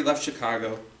 The party left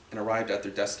Chicago and arrived at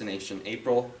their destination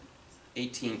April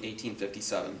 18,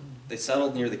 1857. They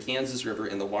settled near the Kansas River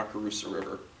and the Wakarusa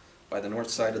River by the north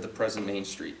side of the present Main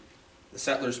Street. The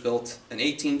settlers built an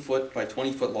 18-foot by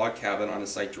 20-foot log cabin on a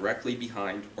site directly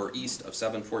behind or east of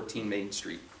 714 Main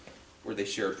Street, where they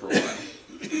shared for a while.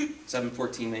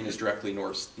 714 Main is directly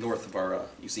north of our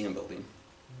museum building.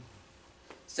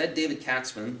 Said David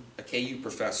Katzman, a KU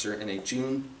professor, in a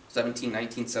June 17,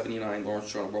 1979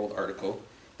 Lawrence Journal World article,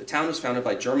 the town was founded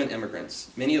by German immigrants,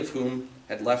 many of whom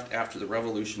had left after the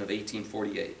Revolution of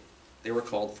 1848. They were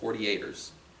called 48ers.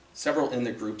 Several in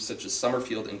the group, such as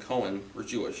Summerfield and Cohen, were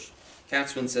Jewish.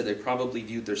 Katzman said they probably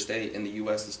viewed their stay in the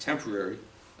U.S. as temporary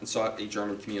and sought a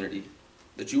German community.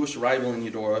 The Jewish arrival in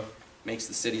Eudora makes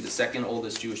the city the second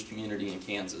oldest Jewish community in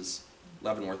Kansas,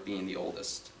 Leavenworth being the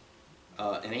oldest. In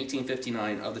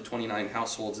 1859, of the 29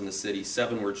 households in the city,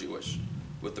 7 were Jewish.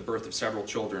 With the birth of several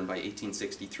children, by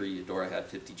 1863, Eudora had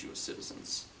 50 Jewish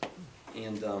citizens.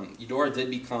 And Eudora did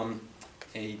become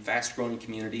a fast-growing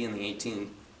community in the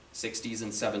 1860s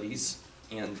and 70s,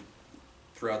 and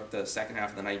throughout the second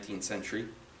half of the 19th century.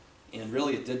 And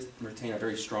really, it did retain a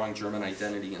very strong German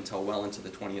identity until well into the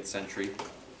 20th century.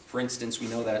 For instance, we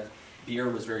know that beer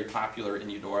was very popular in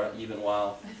Eudora, even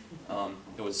while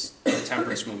the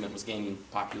temperance movement was gaining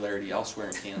popularity elsewhere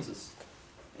in Kansas.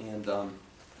 And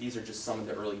these are just some of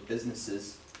the early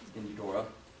businesses in Eudora.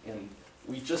 And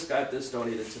we just got this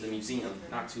donated to the museum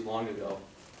not too long ago.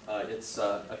 It's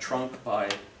a trunk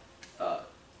by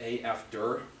A.F.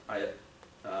 Durr.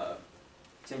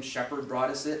 Tim Shepard brought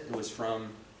us it. It was from,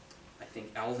 I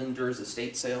think, Alvin Durr's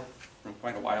estate sale from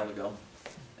quite a while ago.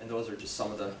 And those are just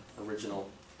some of the original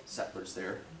settlers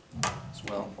there as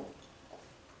well.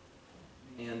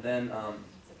 And then,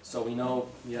 so we know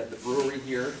we had the brewery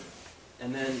here.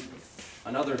 And then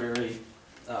another very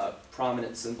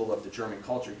prominent symbol of the German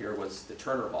culture here was the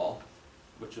Turner Hall,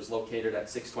 which was located at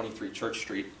 623 Church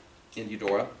Street in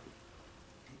Eudora.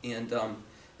 And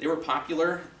they were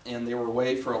popular, and they were a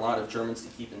way for a lot of Germans to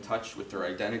keep in touch with their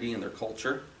identity and their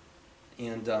culture.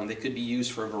 And they could be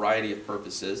used for a variety of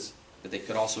purposes, but they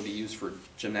could also be used for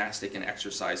gymnastic and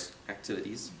exercise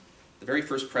activities. The very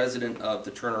first president of the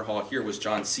Turner Hall here was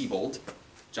John Siebold.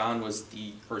 John was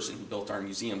the person who built our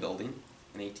museum building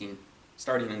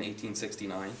starting in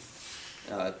 1869.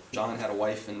 John had a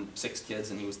wife and 6 kids,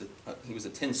 and he was a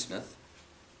tinsmith.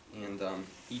 And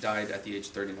he died at the age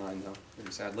of 39, though,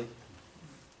 very sadly.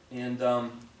 And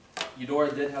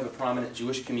Eudora did have a prominent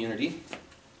Jewish community.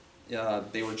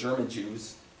 They were German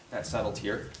Jews that settled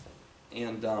here.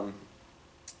 And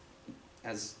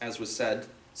as was said,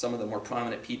 some of the more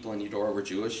prominent people in Eudora were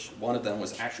Jewish. One of them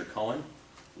was Asher Cohen,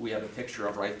 who we have a picture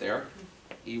of right there.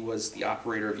 He was the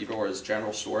operator of Eudora's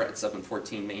general store at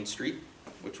 714 Main Street,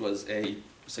 which was a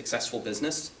successful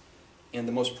business. And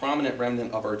the most prominent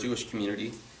remnant of our Jewish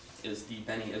community is the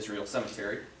Beni Israel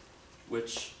Cemetery,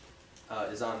 which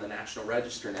is on the National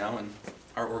Register now, and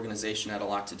our organization had a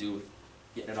lot to do with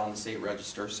getting it on the state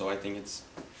register, so I think it's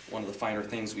one of the finer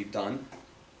things we've done.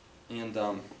 And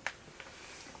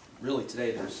really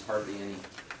today there's hardly any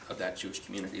of that Jewish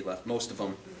community left. Most of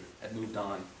them had moved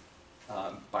on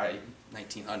by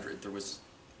 1900. There was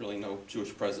really no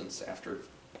Jewish presence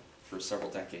for several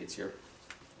decades here.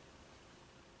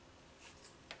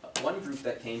 One group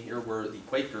that came here were the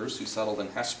Quakers, who settled in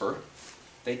Hesper.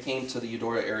 They came to the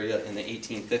Eudora area in the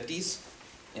 1850s,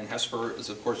 and Hesper is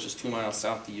of course just 2 miles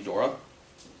south of Eudora.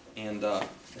 And the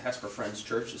Hesper Friends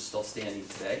Church is still standing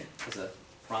today as a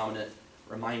prominent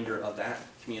reminder of that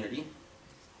community.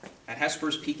 At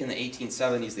Hesper's peak in the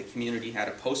 1870s, the community had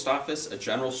a post office, a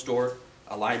general store,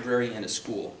 a library, and a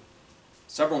school.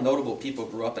 Several notable people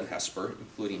grew up in Hesper,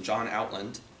 including John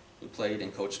Outland, who played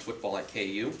and coached football at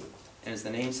KU, and is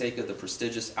the namesake of the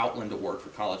prestigious Outland Award for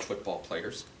college football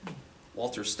players.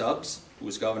 Walter Stubbs, who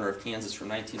was governor of Kansas from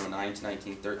 1909 to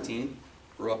 1913,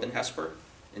 grew up in Hesper.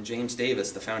 And James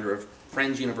Davis, the founder of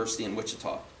Friends University in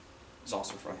Wichita, is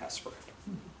also from Hesper.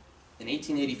 In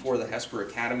 1884, the Hesper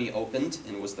Academy opened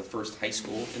and was the first high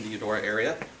school in the Eudora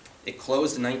area. It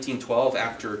closed in 1912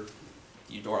 after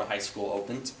the Eudora High School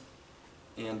opened.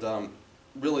 And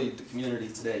really, the community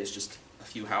today is just a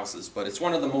few houses, but it's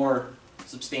one of the more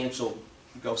substantial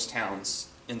ghost towns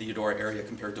in the Eudora area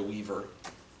compared to Weaver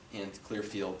and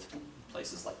Clearfield,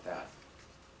 places like that.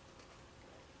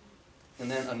 And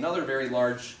then another very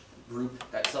large group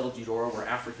that settled Eudora were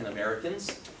African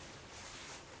Americans.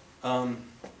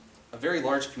 A very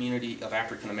large community of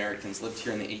African Americans lived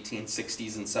here in the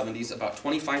 1860s and 70s. About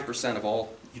 25% of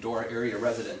all Eudora area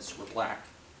residents were black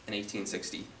in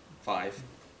 1865.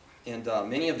 And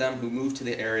many of them who moved to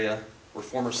the area were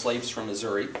former slaves from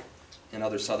Missouri and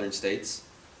other southern states.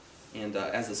 And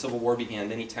as the Civil War began,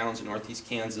 many towns in northeast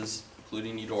Kansas,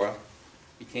 including Eudora,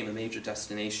 became a major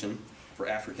destination for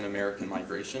African American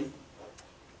migration.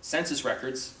 Census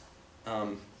records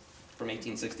from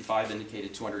 1865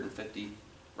 indicated 250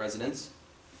 residents.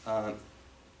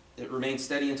 It remained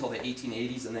steady until the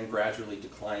 1880s and then gradually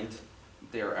declined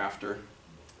thereafter.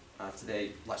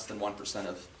 Today, less than 1%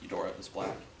 of Eudora is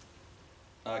black.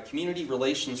 Community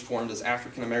relations formed as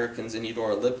African Americans in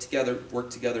Eudora lived together,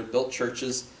 worked together, built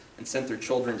churches, and sent their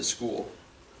children to school.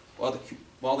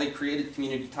 While they created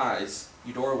community ties,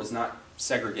 Eudora was not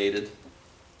segregated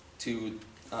to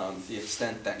the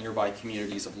extent that nearby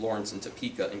communities of Lawrence and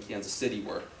Topeka and Kansas City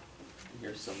were.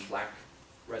 Here's some black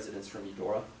residents from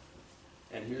Eudora.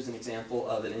 And here's an example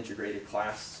of an integrated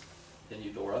class in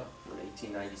Eudora from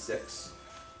 1896.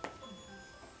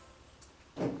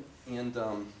 And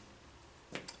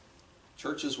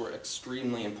churches were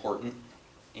extremely important,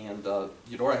 and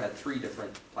Eudora had 3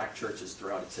 different black churches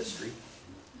throughout its history.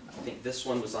 I think this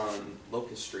one was on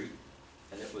Locust Street,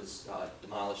 and it was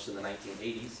demolished in the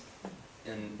 1980s.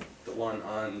 And the one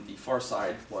on the far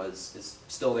side is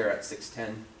still there at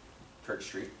 610 Church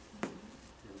Street.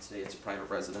 And today it's a private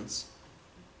residence.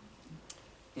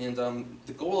 And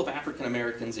the goal of African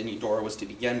Americans in Eudora was to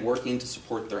begin working to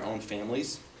support their own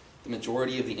families. The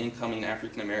majority of the incoming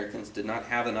African Americans did not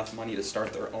have enough money to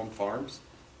start their own farms.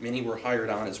 Many were hired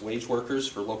on as wage workers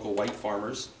for local white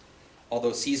farmers,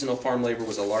 although seasonal farm labor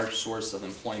was a large source of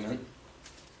employment.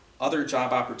 Other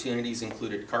job opportunities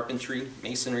included carpentry,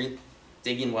 masonry,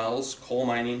 digging wells, coal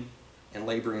mining, and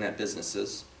laboring at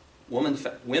businesses. Women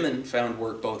found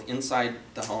work both inside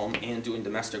the home and doing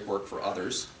domestic work for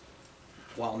others.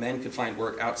 While men could find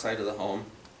work outside of the home,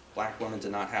 black women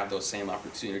did not have those same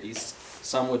opportunities.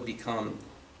 Some would become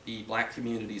the black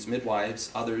community's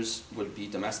midwives, others would be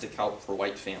domestic help for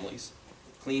white families.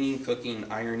 Cleaning, cooking,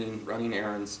 ironing, running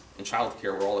errands, and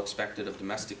childcare were all expected of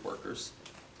domestic workers.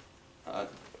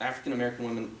 African American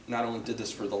women not only did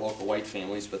this for the local white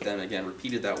families, but then again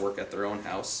repeated that work at their own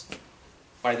house.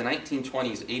 By the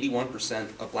 1920s,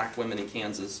 81% of black women in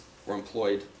Kansas were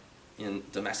employed in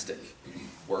domestic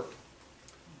work.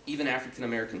 Even African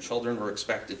American children were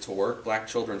expected to work. Black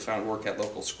children found work at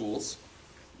local schools,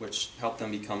 which helped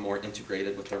them become more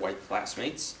integrated with their white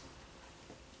classmates.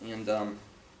 And let's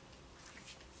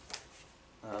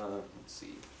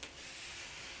see.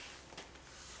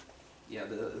 Yeah,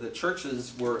 the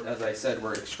churches were, as I said,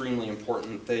 were extremely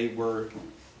important. They were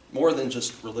more than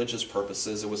just religious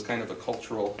purposes. It was kind of a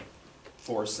cultural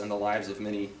force in the lives of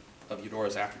many of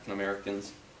Eudora's African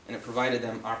Americans, and it provided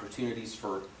them opportunities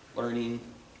for learning,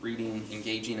 reading,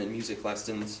 engaging in music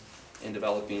lessons, and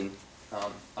developing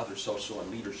other social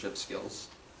and leadership skills.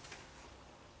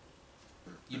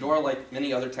 Eudora, like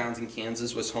many other towns in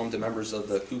Kansas, was home to members of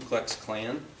the Ku Klux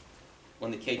Klan.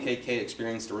 When the KKK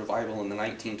experienced a revival in the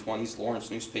 1920s,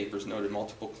 Lawrence newspapers noted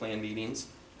multiple Klan meetings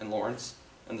in Lawrence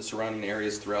and the surrounding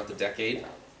areas throughout the decade.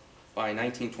 By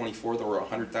 1924, there were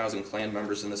 100,000 Klan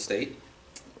members in the state.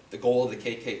 The goal of the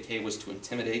KKK was to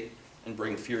intimidate and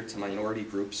bring fear to minority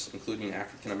groups, including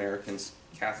African Americans,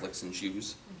 Catholics, and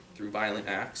Jews, through violent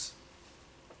acts.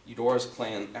 Eudora's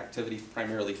Klan activity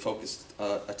primarily focused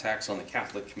attacks on the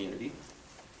Catholic community.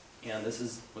 And this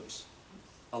is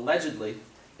allegedly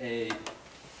a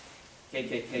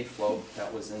KKK float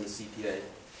that was in the CPA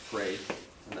parade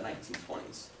in the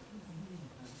 1920s.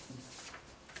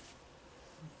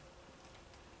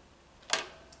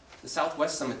 The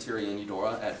Southwest Cemetery in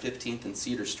Eudora at 15th and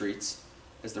Cedar Streets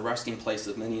is the resting place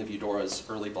of many of Eudora's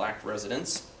early black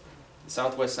residents. The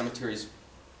Southwest Cemetery is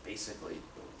basically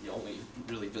the only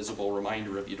really visible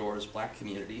reminder of Eudora's black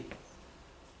community.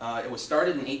 It was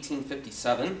started in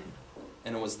 1857,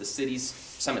 and it was the city's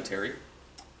cemetery.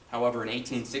 However, in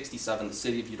 1867, the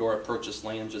city of Eudora purchased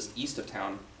land just east of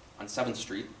town on 7th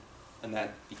Street, and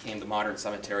that became the modern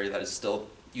cemetery that is still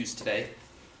used today.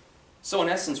 So in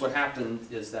essence, what happened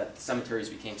is that the cemeteries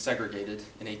became segregated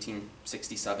in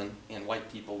 1867, and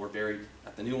white people were buried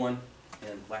at the new one,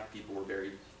 and black people were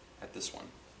buried at this one.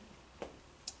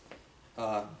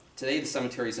 Today, the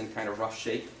cemetery is in kind of rough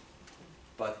shape,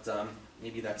 but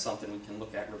maybe that's something we can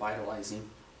look at revitalizing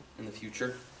in the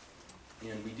future.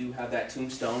 And we do have that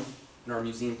tombstone in our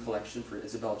museum collection for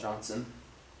Isabel Johnson,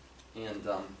 and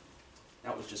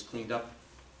that was just cleaned up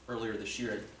earlier this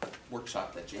year at a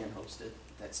workshop that Jan hosted,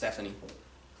 that Stephanie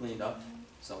cleaned up,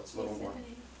 so it's a little more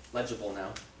legible now.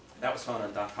 That was found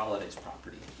on Doc Holliday's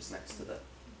property, just next to the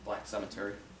Black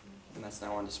Cemetery, and that's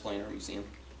now on display in our museum.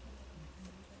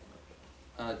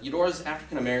 Eudora's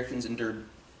African Americans endured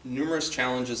numerous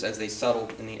challenges as they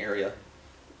settled in the area,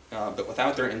 but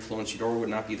without their influence, Eudora would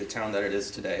not be the town that it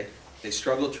is today. They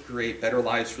struggled to create better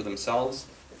lives for themselves,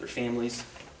 their families,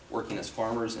 working as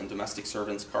farmers and domestic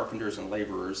servants, carpenters and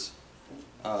laborers.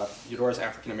 Eudora's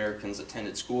African Americans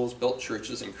attended schools, built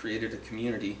churches, and created a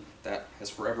community that has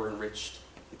forever enriched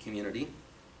the community.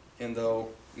 And though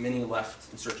many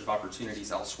left in search of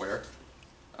opportunities elsewhere,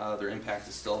 their impact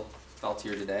is still felt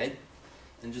here today.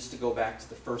 And just to go back to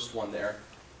the first one there,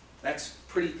 that's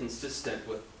pretty consistent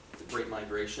with the Great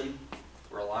Migration,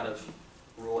 where a lot of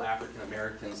rural African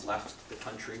Americans left the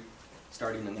country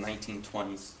starting in the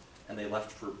 1920s, and they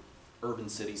left for urban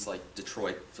cities like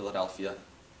Detroit, Philadelphia,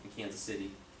 and Kansas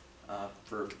City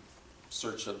for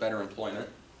search of better employment.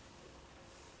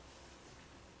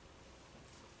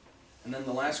 And then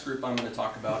the last group I'm going to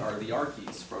talk about are the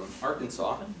Yarkees from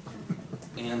Arkansas.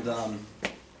 And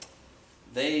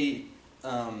they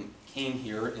came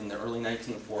here in the early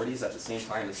 1940s at the same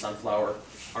time the Sunflower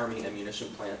Army and Ammunition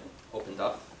Plant opened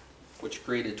up, which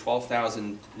created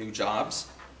 12,000 new jobs.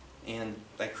 And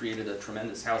that created a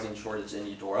tremendous housing shortage in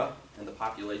Eudora, and the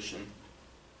population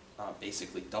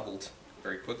basically doubled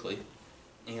very quickly.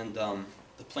 And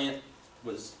the plant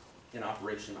was in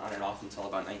operation on and off until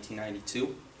about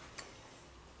 1992.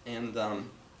 And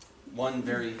one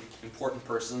very important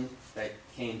person that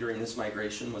came during this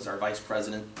migration was our Vice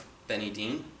President, Benny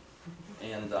Dean.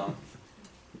 And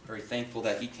very thankful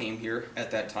that he came here at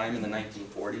that time in the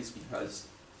 1940s, because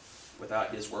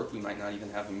without his work we might not even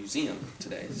have a museum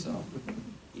today. So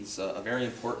he's a very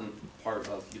important part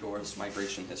of Eudora's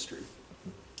migration history.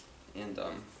 And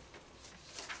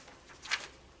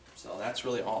so that's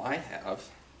really all I have.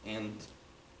 And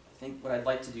I think what I'd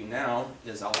like to do now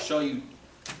is I'll show you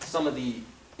some of the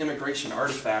immigration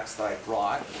artifacts that I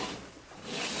brought.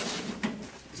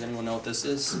 Does anyone know what this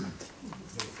is?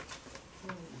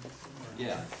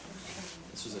 Yeah.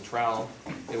 This was a trowel.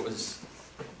 It was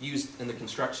used in the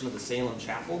construction of the Salem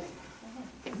Chapel.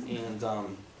 And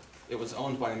it was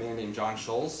owned by a man named John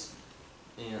Schulz.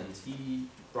 And he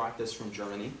brought this from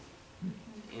Germany.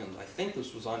 And I think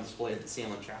this was on display at the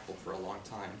Salem Chapel for a long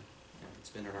time. And it's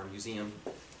been in our museum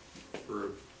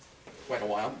for quite a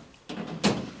while.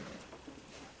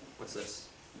 What's this?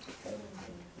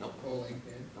 Nope.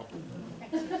 Nope.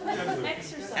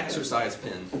 Exercise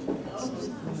pin.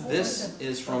 This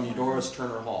is from Eudora's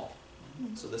Turner Hall.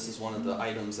 So this is one of the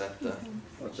items that the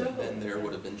men there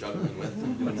would have been juggling with.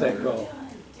 What's that called?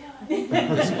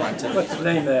 This What's the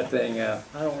name of that thing? I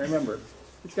don't remember.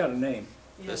 It's got a name.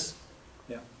 This?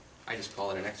 Yeah. I just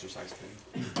call it an exercise pin.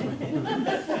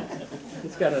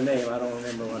 It's got a name. I don't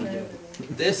remember what it is.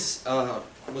 This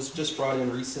was just brought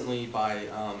in recently by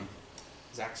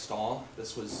Zach Stahl.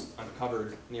 This was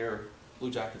uncovered near Blue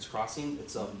Jackets Crossing.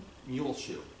 It's a mule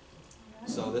shoe.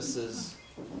 So this is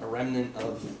a remnant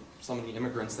of some of the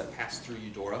immigrants that passed through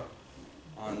Eudora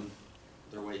on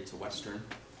their way to western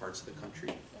parts of the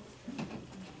country.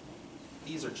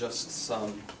 These are just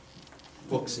some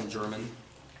books in German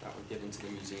that would get into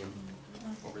the museum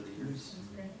over the years.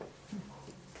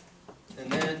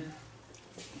 And then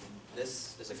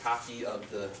this is a copy of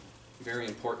the very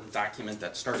important document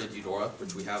that started Eudora,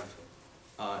 which we have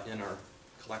in our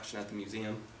collection at the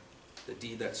museum. The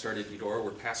deed that started Eudora,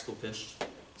 where Pascal Fish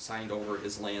signed over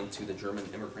his land to the German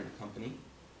immigrant company.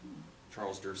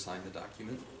 Charles Durr signed the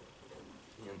document.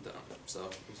 And so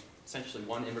it was essentially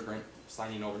one immigrant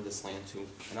signing over this land to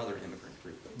another immigrant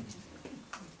group.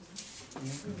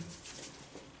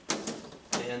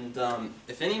 And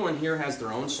if anyone here has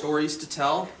their own stories to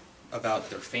tell about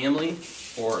their family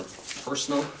or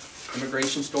personal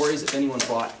immigration stories, if anyone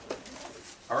brought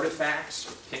artifacts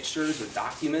or pictures or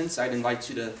documents, I'd invite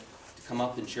you to come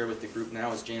up and share with the group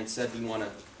now. As Jan said, we want to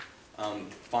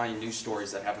find new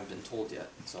stories that haven't been told yet.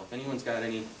 So if anyone's got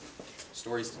any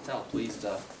stories to tell, please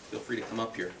feel free to come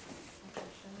up here.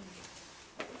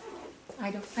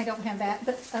 I don't have that,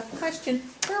 but a question,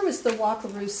 where was the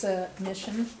Wakarusa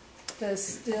mission?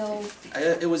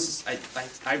 It was,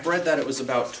 I read that it was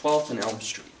about 12th and Elm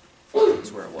Street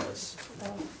is where it was.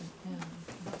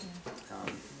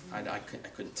 I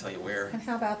couldn't tell you where. And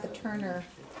how about the Turner?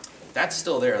 That's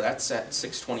still there. That's at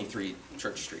 623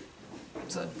 Church Street.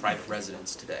 It's a private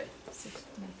residence today.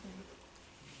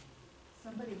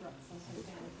 Somebody brought something.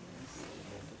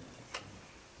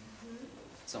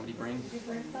 Somebody bring?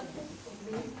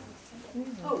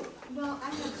 Oh, well, I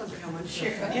have something I want to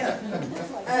share. Yeah.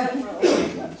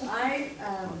 I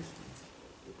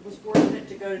was fortunate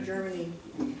to go to Germany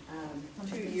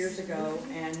 2 years ago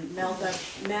and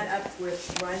met up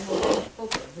with Reinhold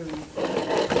Hofer, who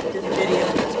did the video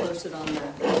that's posted on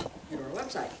the Eudora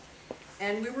website.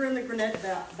 And we were in the Gwinnett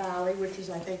Valley, which is,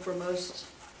 I think, where most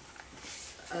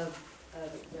of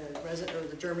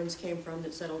the Germans came from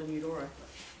that settled in Eudora.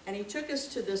 And he took us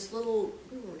to this little,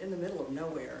 we were in the middle of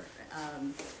nowhere,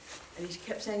 and he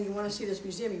kept saying, you want to see this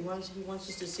museum? He wants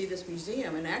us to see this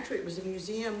museum. And actually it was a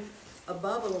museum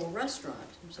above a little restaurant.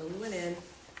 And so we went in,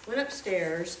 went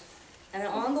upstairs, and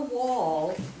on the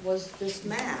wall was this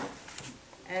map.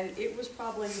 And it was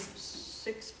probably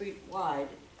 6 feet wide,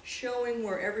 showing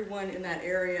where everyone in that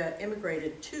area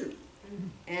immigrated to.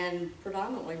 And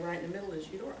predominantly right in the middle is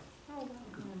Eudora. Oh, wow.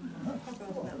 So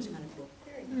that was kind of cool.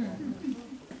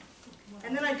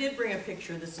 And then I did bring a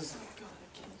picture. This is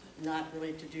not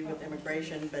really to do with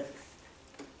immigration, but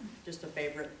just a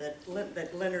favorite that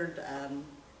Leonard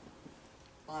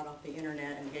bought off the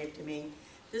internet and gave to me.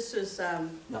 This is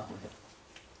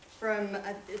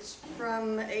it's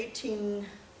from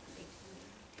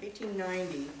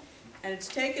 1890, and it's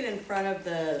taken in front of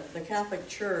the Catholic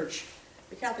Church.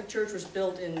 The Catholic Church was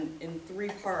built in 3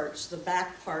 parts. The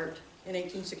back part in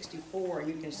 1864, and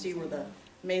you can see where the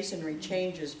masonry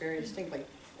changes very distinctly.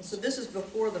 And so this is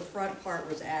before the front part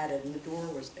was added and the door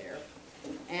was there.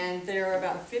 And there are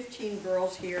about 15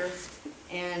 girls here,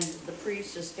 and the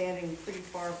priest is standing pretty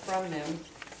far from them.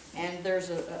 And there's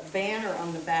a banner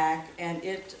on the back, and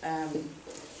it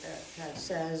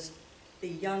says, the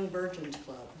Young Virgins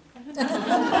Club.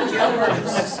 Young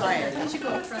Virgins Society. You should go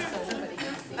up front so everybody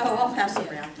can see. Oh, I'll pass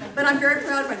it around. But I'm very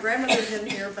proud. My grandmother's in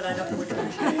here, but I don't know which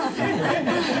one she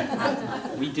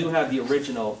is. We do have the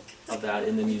original of that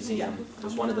in the museum. It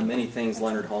was one of the many things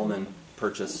Leonard Hallman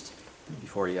purchased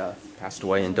before he passed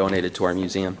away and donated to our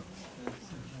museum.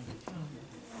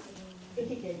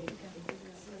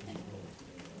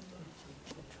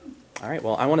 All right,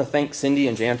 well, I want to thank Cindy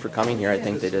and Jan for coming here. I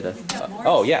think they did a...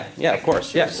 oh, yeah, of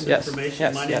course, yes.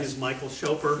 Information. My name is Michael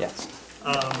Shupert. Yes.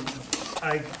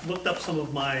 I looked up some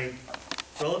of my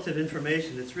relative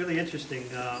information. It's really interesting.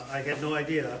 I had no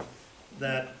idea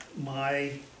that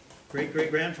my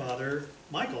great-great-grandfather,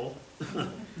 Michael,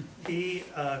 he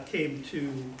came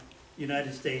to the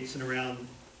United States in around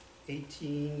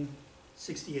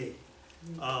 1868.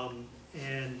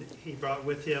 And he brought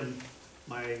with him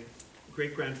my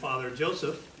great-grandfather,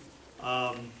 Joseph,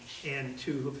 and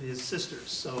 2 of his sisters.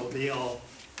 So they all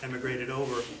emigrated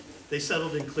over. They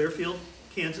settled in Clearfield,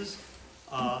 Kansas.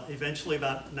 Eventually,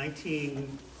 about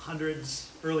 1900s,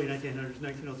 early 1900s,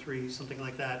 1903, something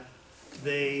like that,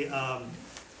 they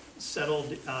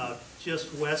settled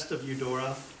just west of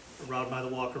Eudora, around by the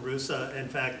Wakarusa. In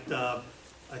fact, I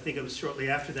think it was shortly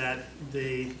after that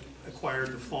they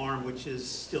acquired the farm, which is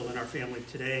still in our family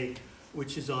today,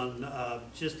 which is on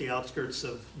just the outskirts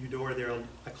of Eudora there.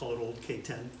 I call it Old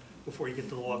K-10, before you get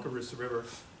to the Wakarusa River.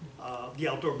 The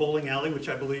outdoor bowling alley, which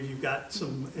I believe you've got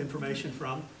some information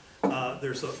from.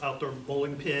 There's an outdoor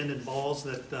bowling pin and balls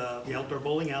that the outdoor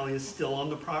bowling alley is still on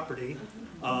the property.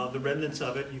 The remnants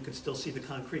of it, you can still see the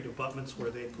concrete abutments where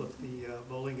they put the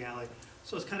bowling alley.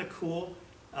 So it's kind of cool.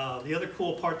 The other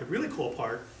cool part, the really cool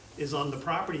part, is on the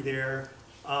property there.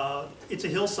 It's a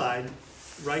hillside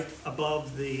right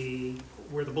above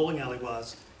where the bowling alley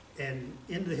was, and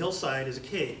in the hillside is a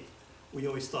cave. We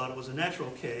always thought it was a natural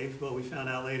cave, but we found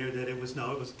out later that it was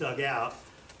dug out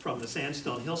from the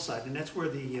sandstone hillside, and that's where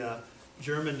the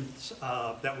Germans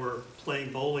that were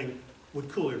playing bowling would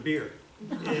cool their beer.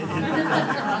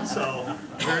 So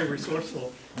very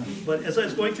resourceful. But as I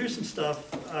was going through some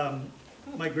stuff,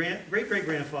 my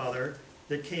great-great-grandfather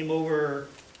that came over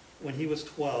when he was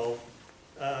 12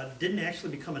 didn't actually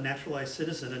become a naturalized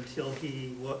citizen until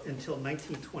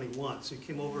 1921. So he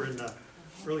came over in the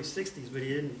early 60s, but he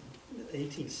didn't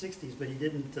 1860s, but he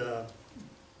didn't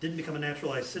become a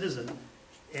naturalized citizen.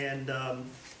 And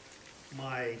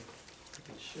I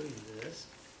can show you this.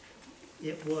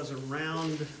 It was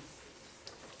around,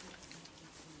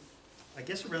 I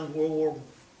guess around World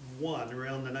War I,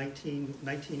 around the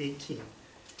 1918.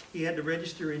 He had to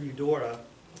register in Eudora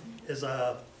as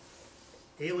a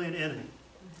alien enemy.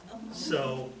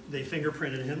 So they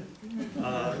fingerprinted him.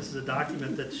 This is a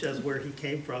document that shows where he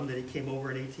came from, that he came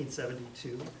over in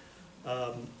 1872.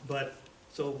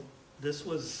 This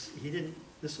was in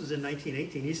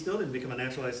 1918. He still didn't become a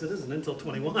naturalized citizen until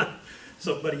 21.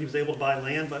 But he was able to buy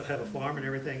land, but have a farm and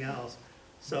everything else.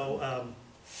 So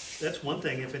that's one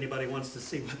thing if anybody wants to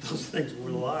see what those things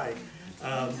were like.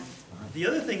 The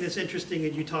other thing that's interesting,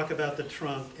 and you talk about the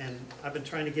trunk, and I've been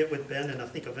trying to get with Ben, and I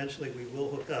think eventually we will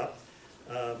hook up,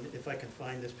 if I can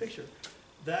find this picture.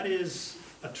 That is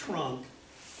a trunk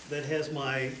that has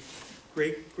my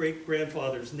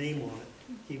great-great-grandfather's name on it.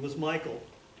 He was Michael,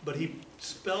 but he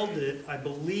spelled it, I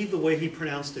believe, the way he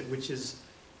pronounced it, which is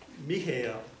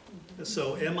Michael.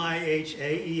 So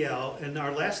M-I-H-A-E-L, and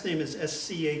our last name is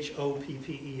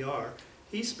S-C-H-O-P-P-E-R.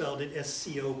 He spelled it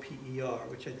S-C-O-P-E-R,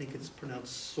 which I think is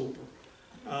pronounced Soper.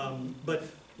 But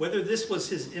whether this was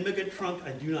his immigrant trunk,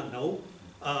 I do not know.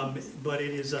 But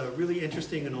it is really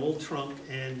interesting, an old trunk,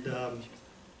 and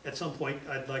at some point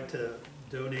I'd like to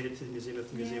donate it to the museum if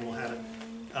the museum will have it.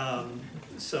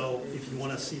 So if you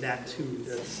want to see that too,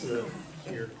 that's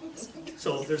here.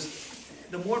 So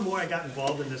the more and more I got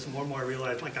involved in this, the more and more I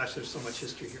realized, my gosh, there's so much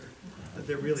history here.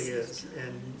 There really is.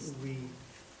 And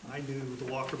I knew the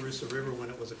Wakarusa River when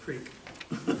it was a creek.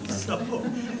 So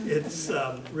it's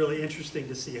really interesting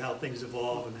to see how things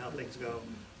evolve and how things go.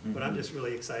 But I'm just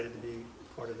really excited to be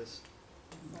part of this.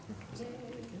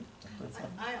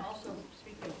 I also,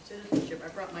 speaking of citizenship, I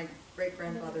brought my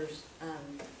great-grandfather's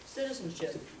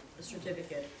citizenship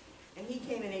certificate, and he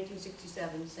came in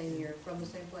 1867, same year, from the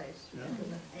same place. Yeah.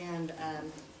 And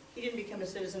he didn't become a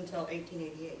citizen until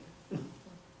 1888. But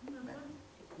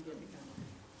he did become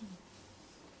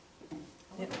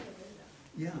one.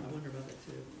 Yeah, I wonder about that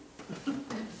too.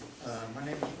 My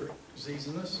name is Rick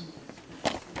Zezinus,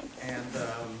 and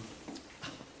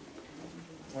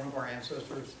one of our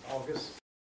ancestors, August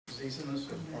Zezinus,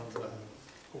 was one of the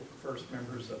first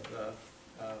members of the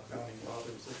founding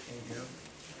fathers that came here.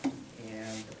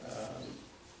 And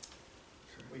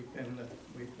we've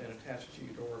been attached to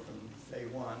Eudora from day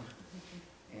one.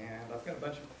 And I've got a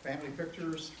bunch of family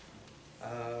pictures,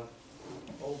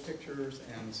 old pictures,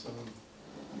 and some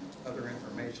other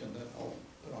information that I'll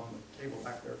put on the table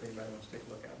back there if anybody wants to take a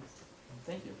look at them.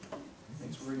 Thank you.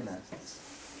 Thanks for bringing that.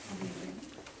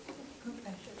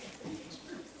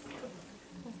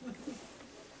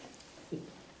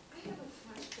 I have a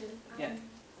question. Yeah.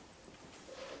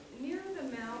 Near the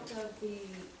mouth of the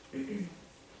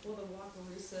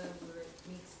Wakarusa where it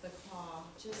meets the Kaw,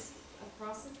 just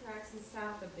across the tracks and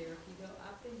south of there, if you go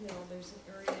up the hill, there's an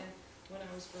area when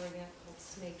I was growing up called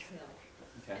Snake Hill.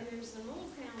 Okay. And there's an old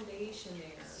foundation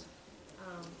there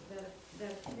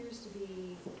that appears to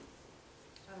be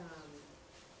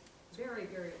very,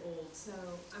 very old. So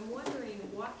I'm wondering,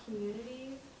 what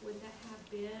community would that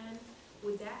have been?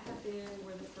 Would that have been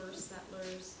where the first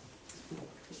settlers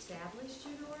established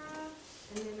Eudora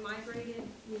and then migrated,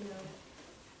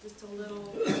 just a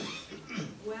little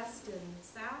west and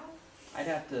south? I'd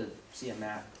have to see a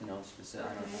map to know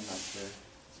specific. I'm not sure.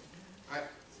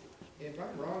 If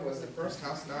I'm wrong, was the first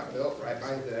house not built right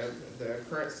by the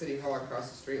current city hall across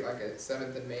the street, like at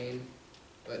 7th and Main,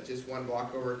 but just one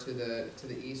block over to the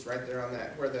east, right there on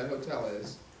that where the hotel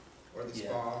is, or the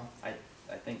spa? I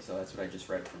think so. That's what I just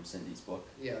read from Cindy's book.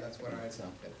 Yeah, that's what I So,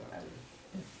 thought.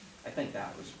 I think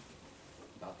that was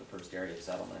about the first area of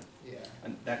settlement. Yeah.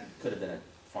 And that could have been a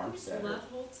farmstead. Where's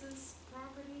Lutholtz's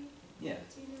property? Yeah,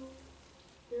 Do you know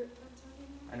where I'm talking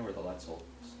about? I know where the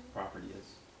Lutholtz property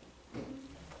is.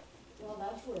 Well,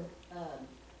 that's where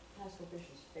Haskell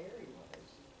Fish's Ferry was,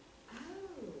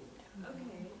 Oh,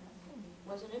 okay.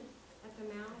 wasn't it? At the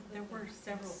mouth? There were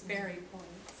several ferry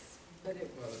points. But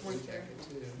it Well, the Blue Jacket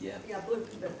too. Yeah. Yeah,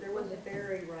 but there was a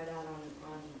ferry right out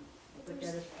on the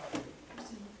Geddes property.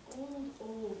 There's an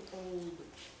old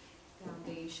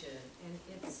foundation, and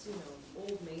it's,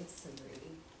 old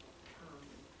masonry,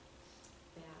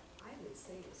 that I would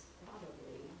say is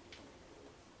probably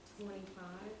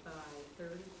 25 by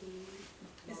 30 feet.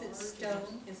 Is it large.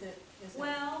 stone? Is it?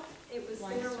 Well, it was there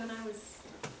limestone? when I was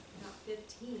about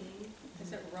 15.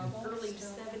 Is it rubble? Early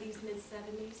stone? 70s,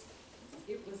 mid-70s.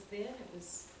 It was then, it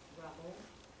was rubble,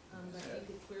 but you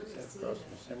could clearly Is that see across the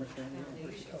from the cemetery?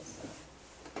 foundations.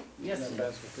 We have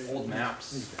some old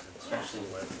maps, especially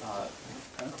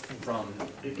from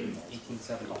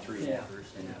 1873 Yeah.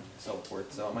 and so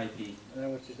forth. So it might be, I know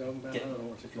what you're talking about. I don't know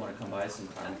what if you want to come by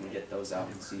sometime, we can get those out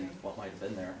and see what might have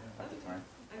been there at the time.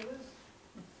 I would.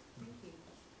 Thank you.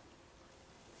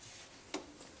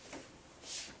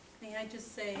 May I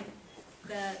just say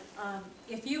that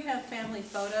if you have family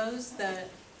photos that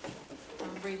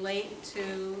relate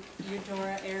to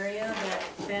Eudora area that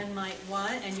Ben might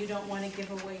want, and you don't want to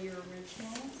give away your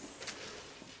originals,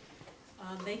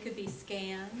 they could be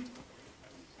scanned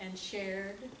and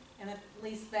shared, and at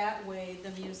least that way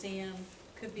the museum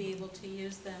could be able to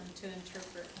use them to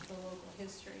interpret the local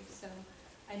history. So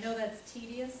I know that's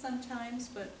tedious sometimes,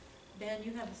 but Ben,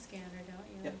 you have a scanner, don't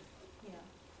you? Yep. Yeah.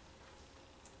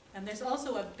 And there's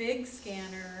also a big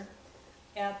scanner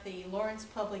at the Lawrence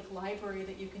Public Library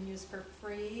that you can use for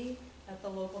free at the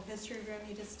local history room.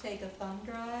 You just take a thumb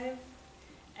drive,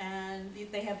 and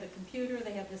they have the computer,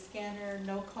 they have the scanner,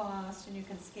 no cost, and you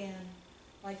can scan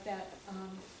like that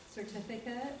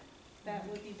certificate. That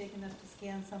would be big enough to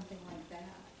scan something like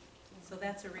that. So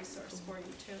that's a resource for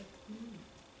you too.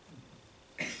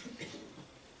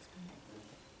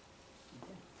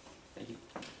 Thank you.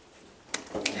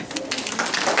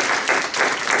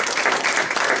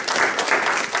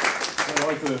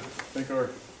 to thank our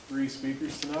 3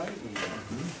 speakers tonight,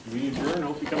 and we adjourn.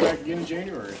 Hope you come back again in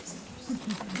January.